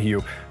Ryan Donahue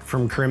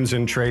from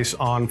Crimson Trace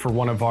on for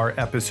one of our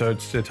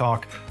episodes to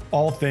talk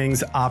all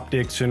things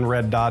optics and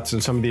red dots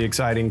and some of the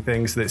exciting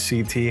things that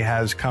CT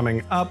has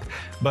coming up.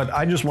 But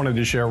I just wanted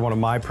to share one of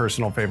my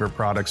personal favorite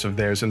products of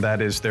theirs, and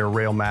that is their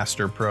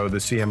Railmaster Pro, the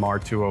CMR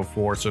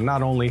 204. So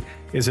not only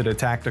is it a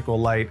tactical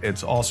light,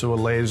 it's also a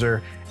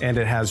laser, and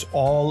it has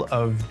all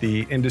of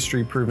the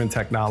industry-proven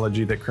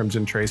technology that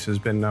Crimson Trace has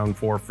been known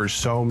for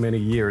so many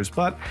years.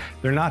 But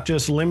they're not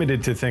just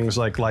limited to things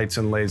like lights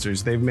and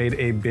lasers. They've made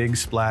a big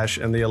splash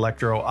in the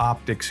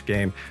electro-optics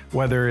game,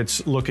 whether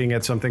it's looking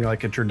at something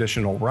like a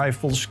traditional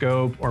rifle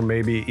scope, or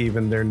maybe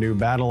even their new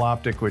battle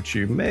optic, which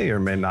you may or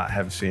may not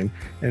have seen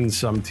in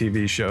some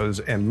TV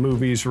shows and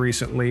movies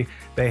recently.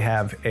 They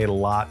have a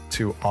lot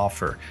to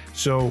offer.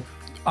 So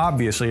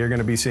obviously, you're going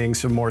to be seeing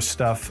some more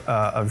stuff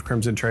of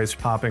Crimson Trace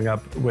popping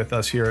up with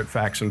us here at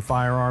Faxon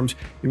Firearms.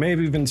 You may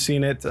have even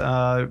seen it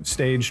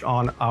staged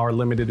on our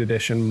limited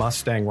edition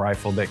Mustang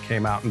rifle that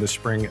came out in the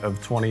spring of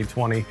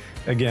 2020.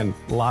 Again,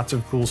 lots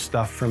of cool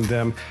stuff from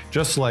them,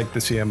 just like the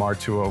CMR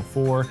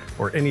 204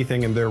 or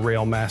anything in their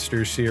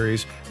Railmaster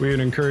series. We would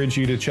encourage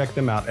you to check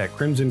them out at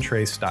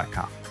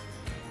crimsontrace.com.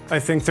 I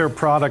think their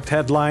product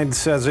headline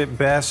says it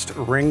best: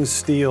 ring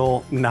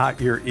steel, not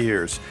your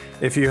ears.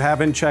 If you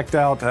haven't checked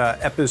out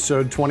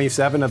episode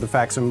 27 of the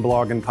Faxon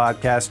blog and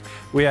podcast,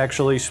 we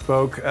actually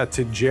spoke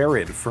to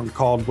Jared from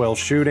Caldwell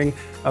Shooting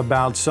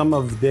about some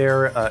of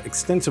their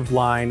extensive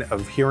line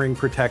of hearing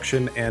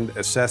protection and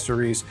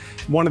accessories.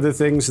 One of the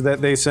things that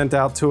they sent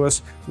out to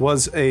us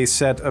was a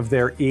set of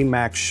their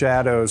EMAX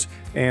Shadows.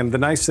 And the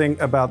nice thing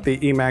about the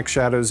EMAX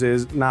Shadows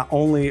is not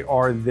only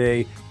are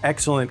they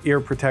excellent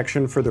ear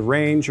protection for the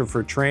range or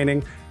for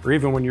training, or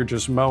even when you're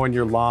just mowing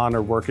your lawn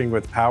or working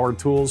with power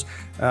tools,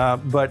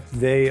 but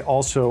they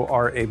also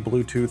are a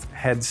Bluetooth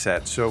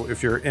headset. So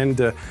if you're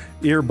into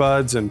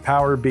earbuds and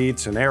power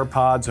beats and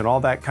AirPods and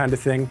all that kind of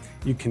thing,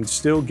 you can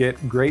still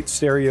get great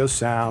stereo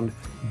sound,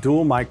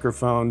 dual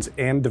microphones,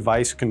 and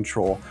device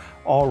control,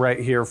 all right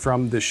here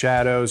from the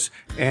Shadows.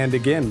 And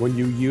again, when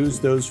you use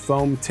those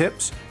foam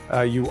tips,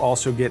 you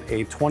also get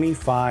a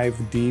 25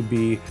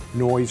 dB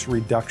noise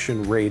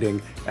reduction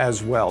rating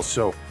as well.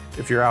 So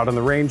if you're out on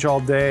the range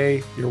all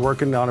day, you're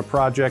working on a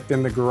project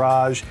in the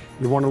garage,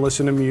 you want to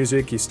listen to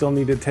music, you still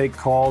need to take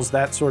calls,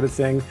 that sort of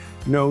thing,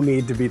 no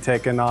need to be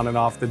taken on and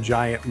off the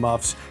giant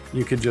muffs.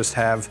 You could just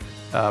have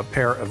a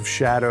pair of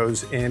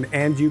Shadows in,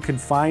 and you can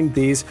find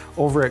these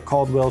over at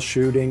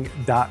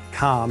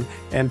caldwellshooting.com.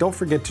 And don't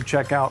forget to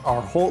check out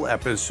our whole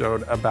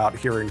episode about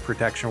hearing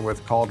protection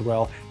with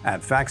Caldwell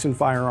at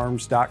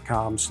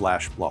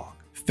faxonfirearms.com/blog.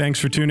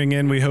 Thanks for tuning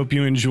in. We hope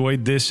you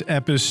enjoyed this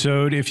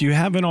episode. If you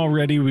haven't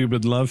already, we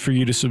would love for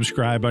you to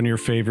subscribe on your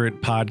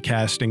favorite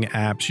podcasting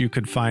apps. You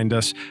could find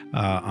us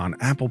on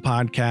Apple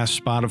Podcasts,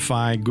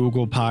 Spotify,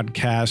 Google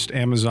Podcast,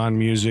 Amazon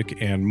Music,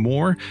 and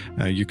more.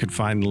 You could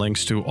find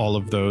links to all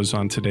of those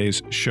on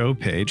today's show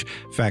page,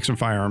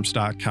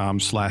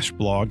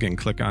 faxonfirearms.com/blog, and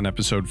click on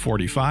episode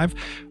 45.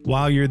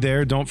 While you're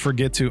there, don't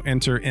forget to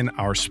enter in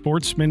our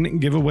Sportsman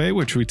giveaway,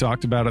 which we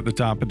talked about at the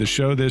top of the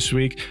show this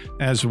week,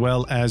 as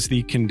well as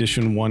the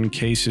Condition 1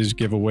 cases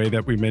giveaway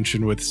that we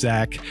mentioned with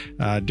Zach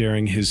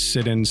during his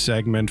sit-in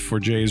segment for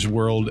Jay's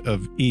World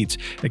of Eats.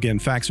 Again,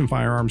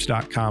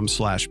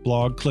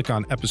 faxonfirearms.com/blog. Click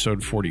on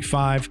episode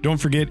 45. Don't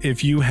forget,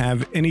 if you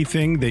have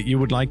anything that you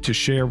would like to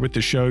share with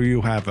the show,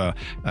 you have a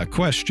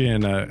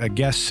question, a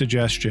guest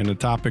suggestion, a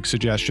topic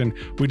suggestion,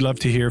 we'd love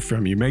to hear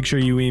from you. Make sure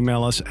you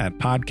email us at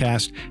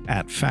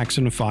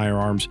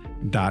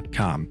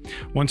podcast@faxonfirearms.com.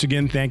 Once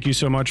again, thank you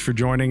so much for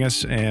joining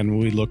us, and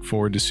we look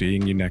forward to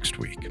seeing you next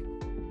week.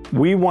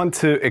 We want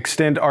to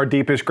extend our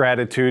deepest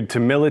gratitude to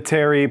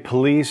military,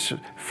 police,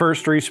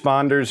 first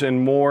responders,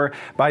 and more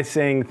by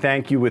saying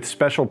thank you with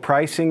special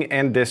pricing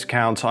and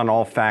discounts on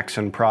all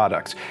Faxon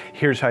products.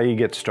 Here's how you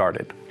get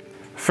started.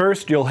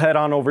 First, you'll head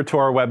on over to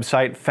our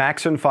website,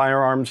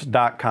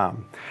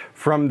 faxonfirearms.com.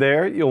 From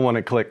there, you'll want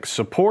to click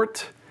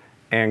Support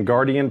and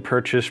Guardian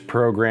Purchase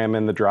Program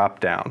in the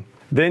drop-down.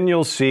 Then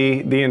you'll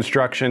see the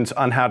instructions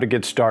on how to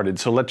get started,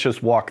 so let's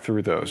just walk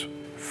through those.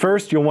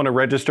 First, you'll want to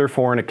register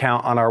for an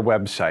account on our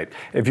website.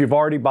 If you've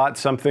already bought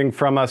something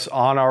from us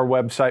on our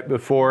website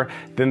before,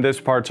 then this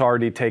part's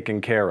already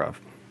taken care of.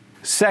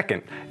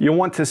 Second, you'll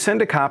want to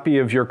send a copy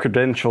of your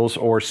credentials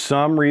or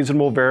some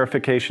reasonable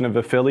verification of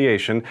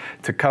affiliation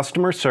to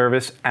customer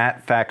service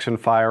at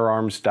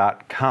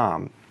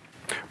faxonfirearms.com.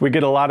 We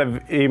get a lot of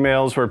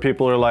emails where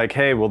people are like,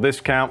 hey, will this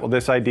count? Will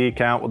this ID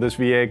count? Will this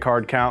VA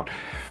card count?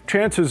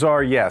 Chances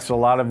are, yes, a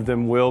lot of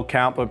them will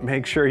count, but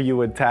make sure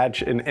you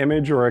attach an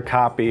image or a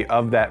copy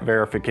of that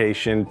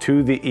verification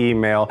to the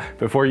email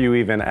before you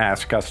even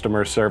ask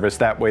customer service.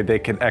 That way they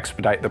can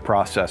expedite the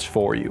process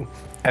for you.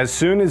 As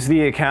soon as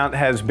the account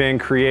has been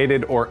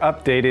created or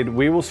updated,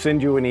 we will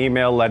send you an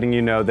email letting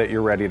you know that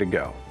you're ready to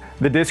go.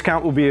 The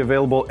discount will be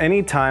available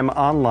anytime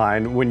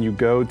online when you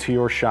go to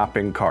your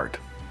shopping cart.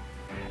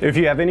 If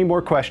you have any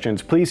more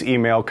questions, please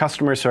email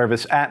customer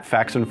service at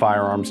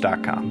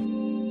faxonfirearms.com.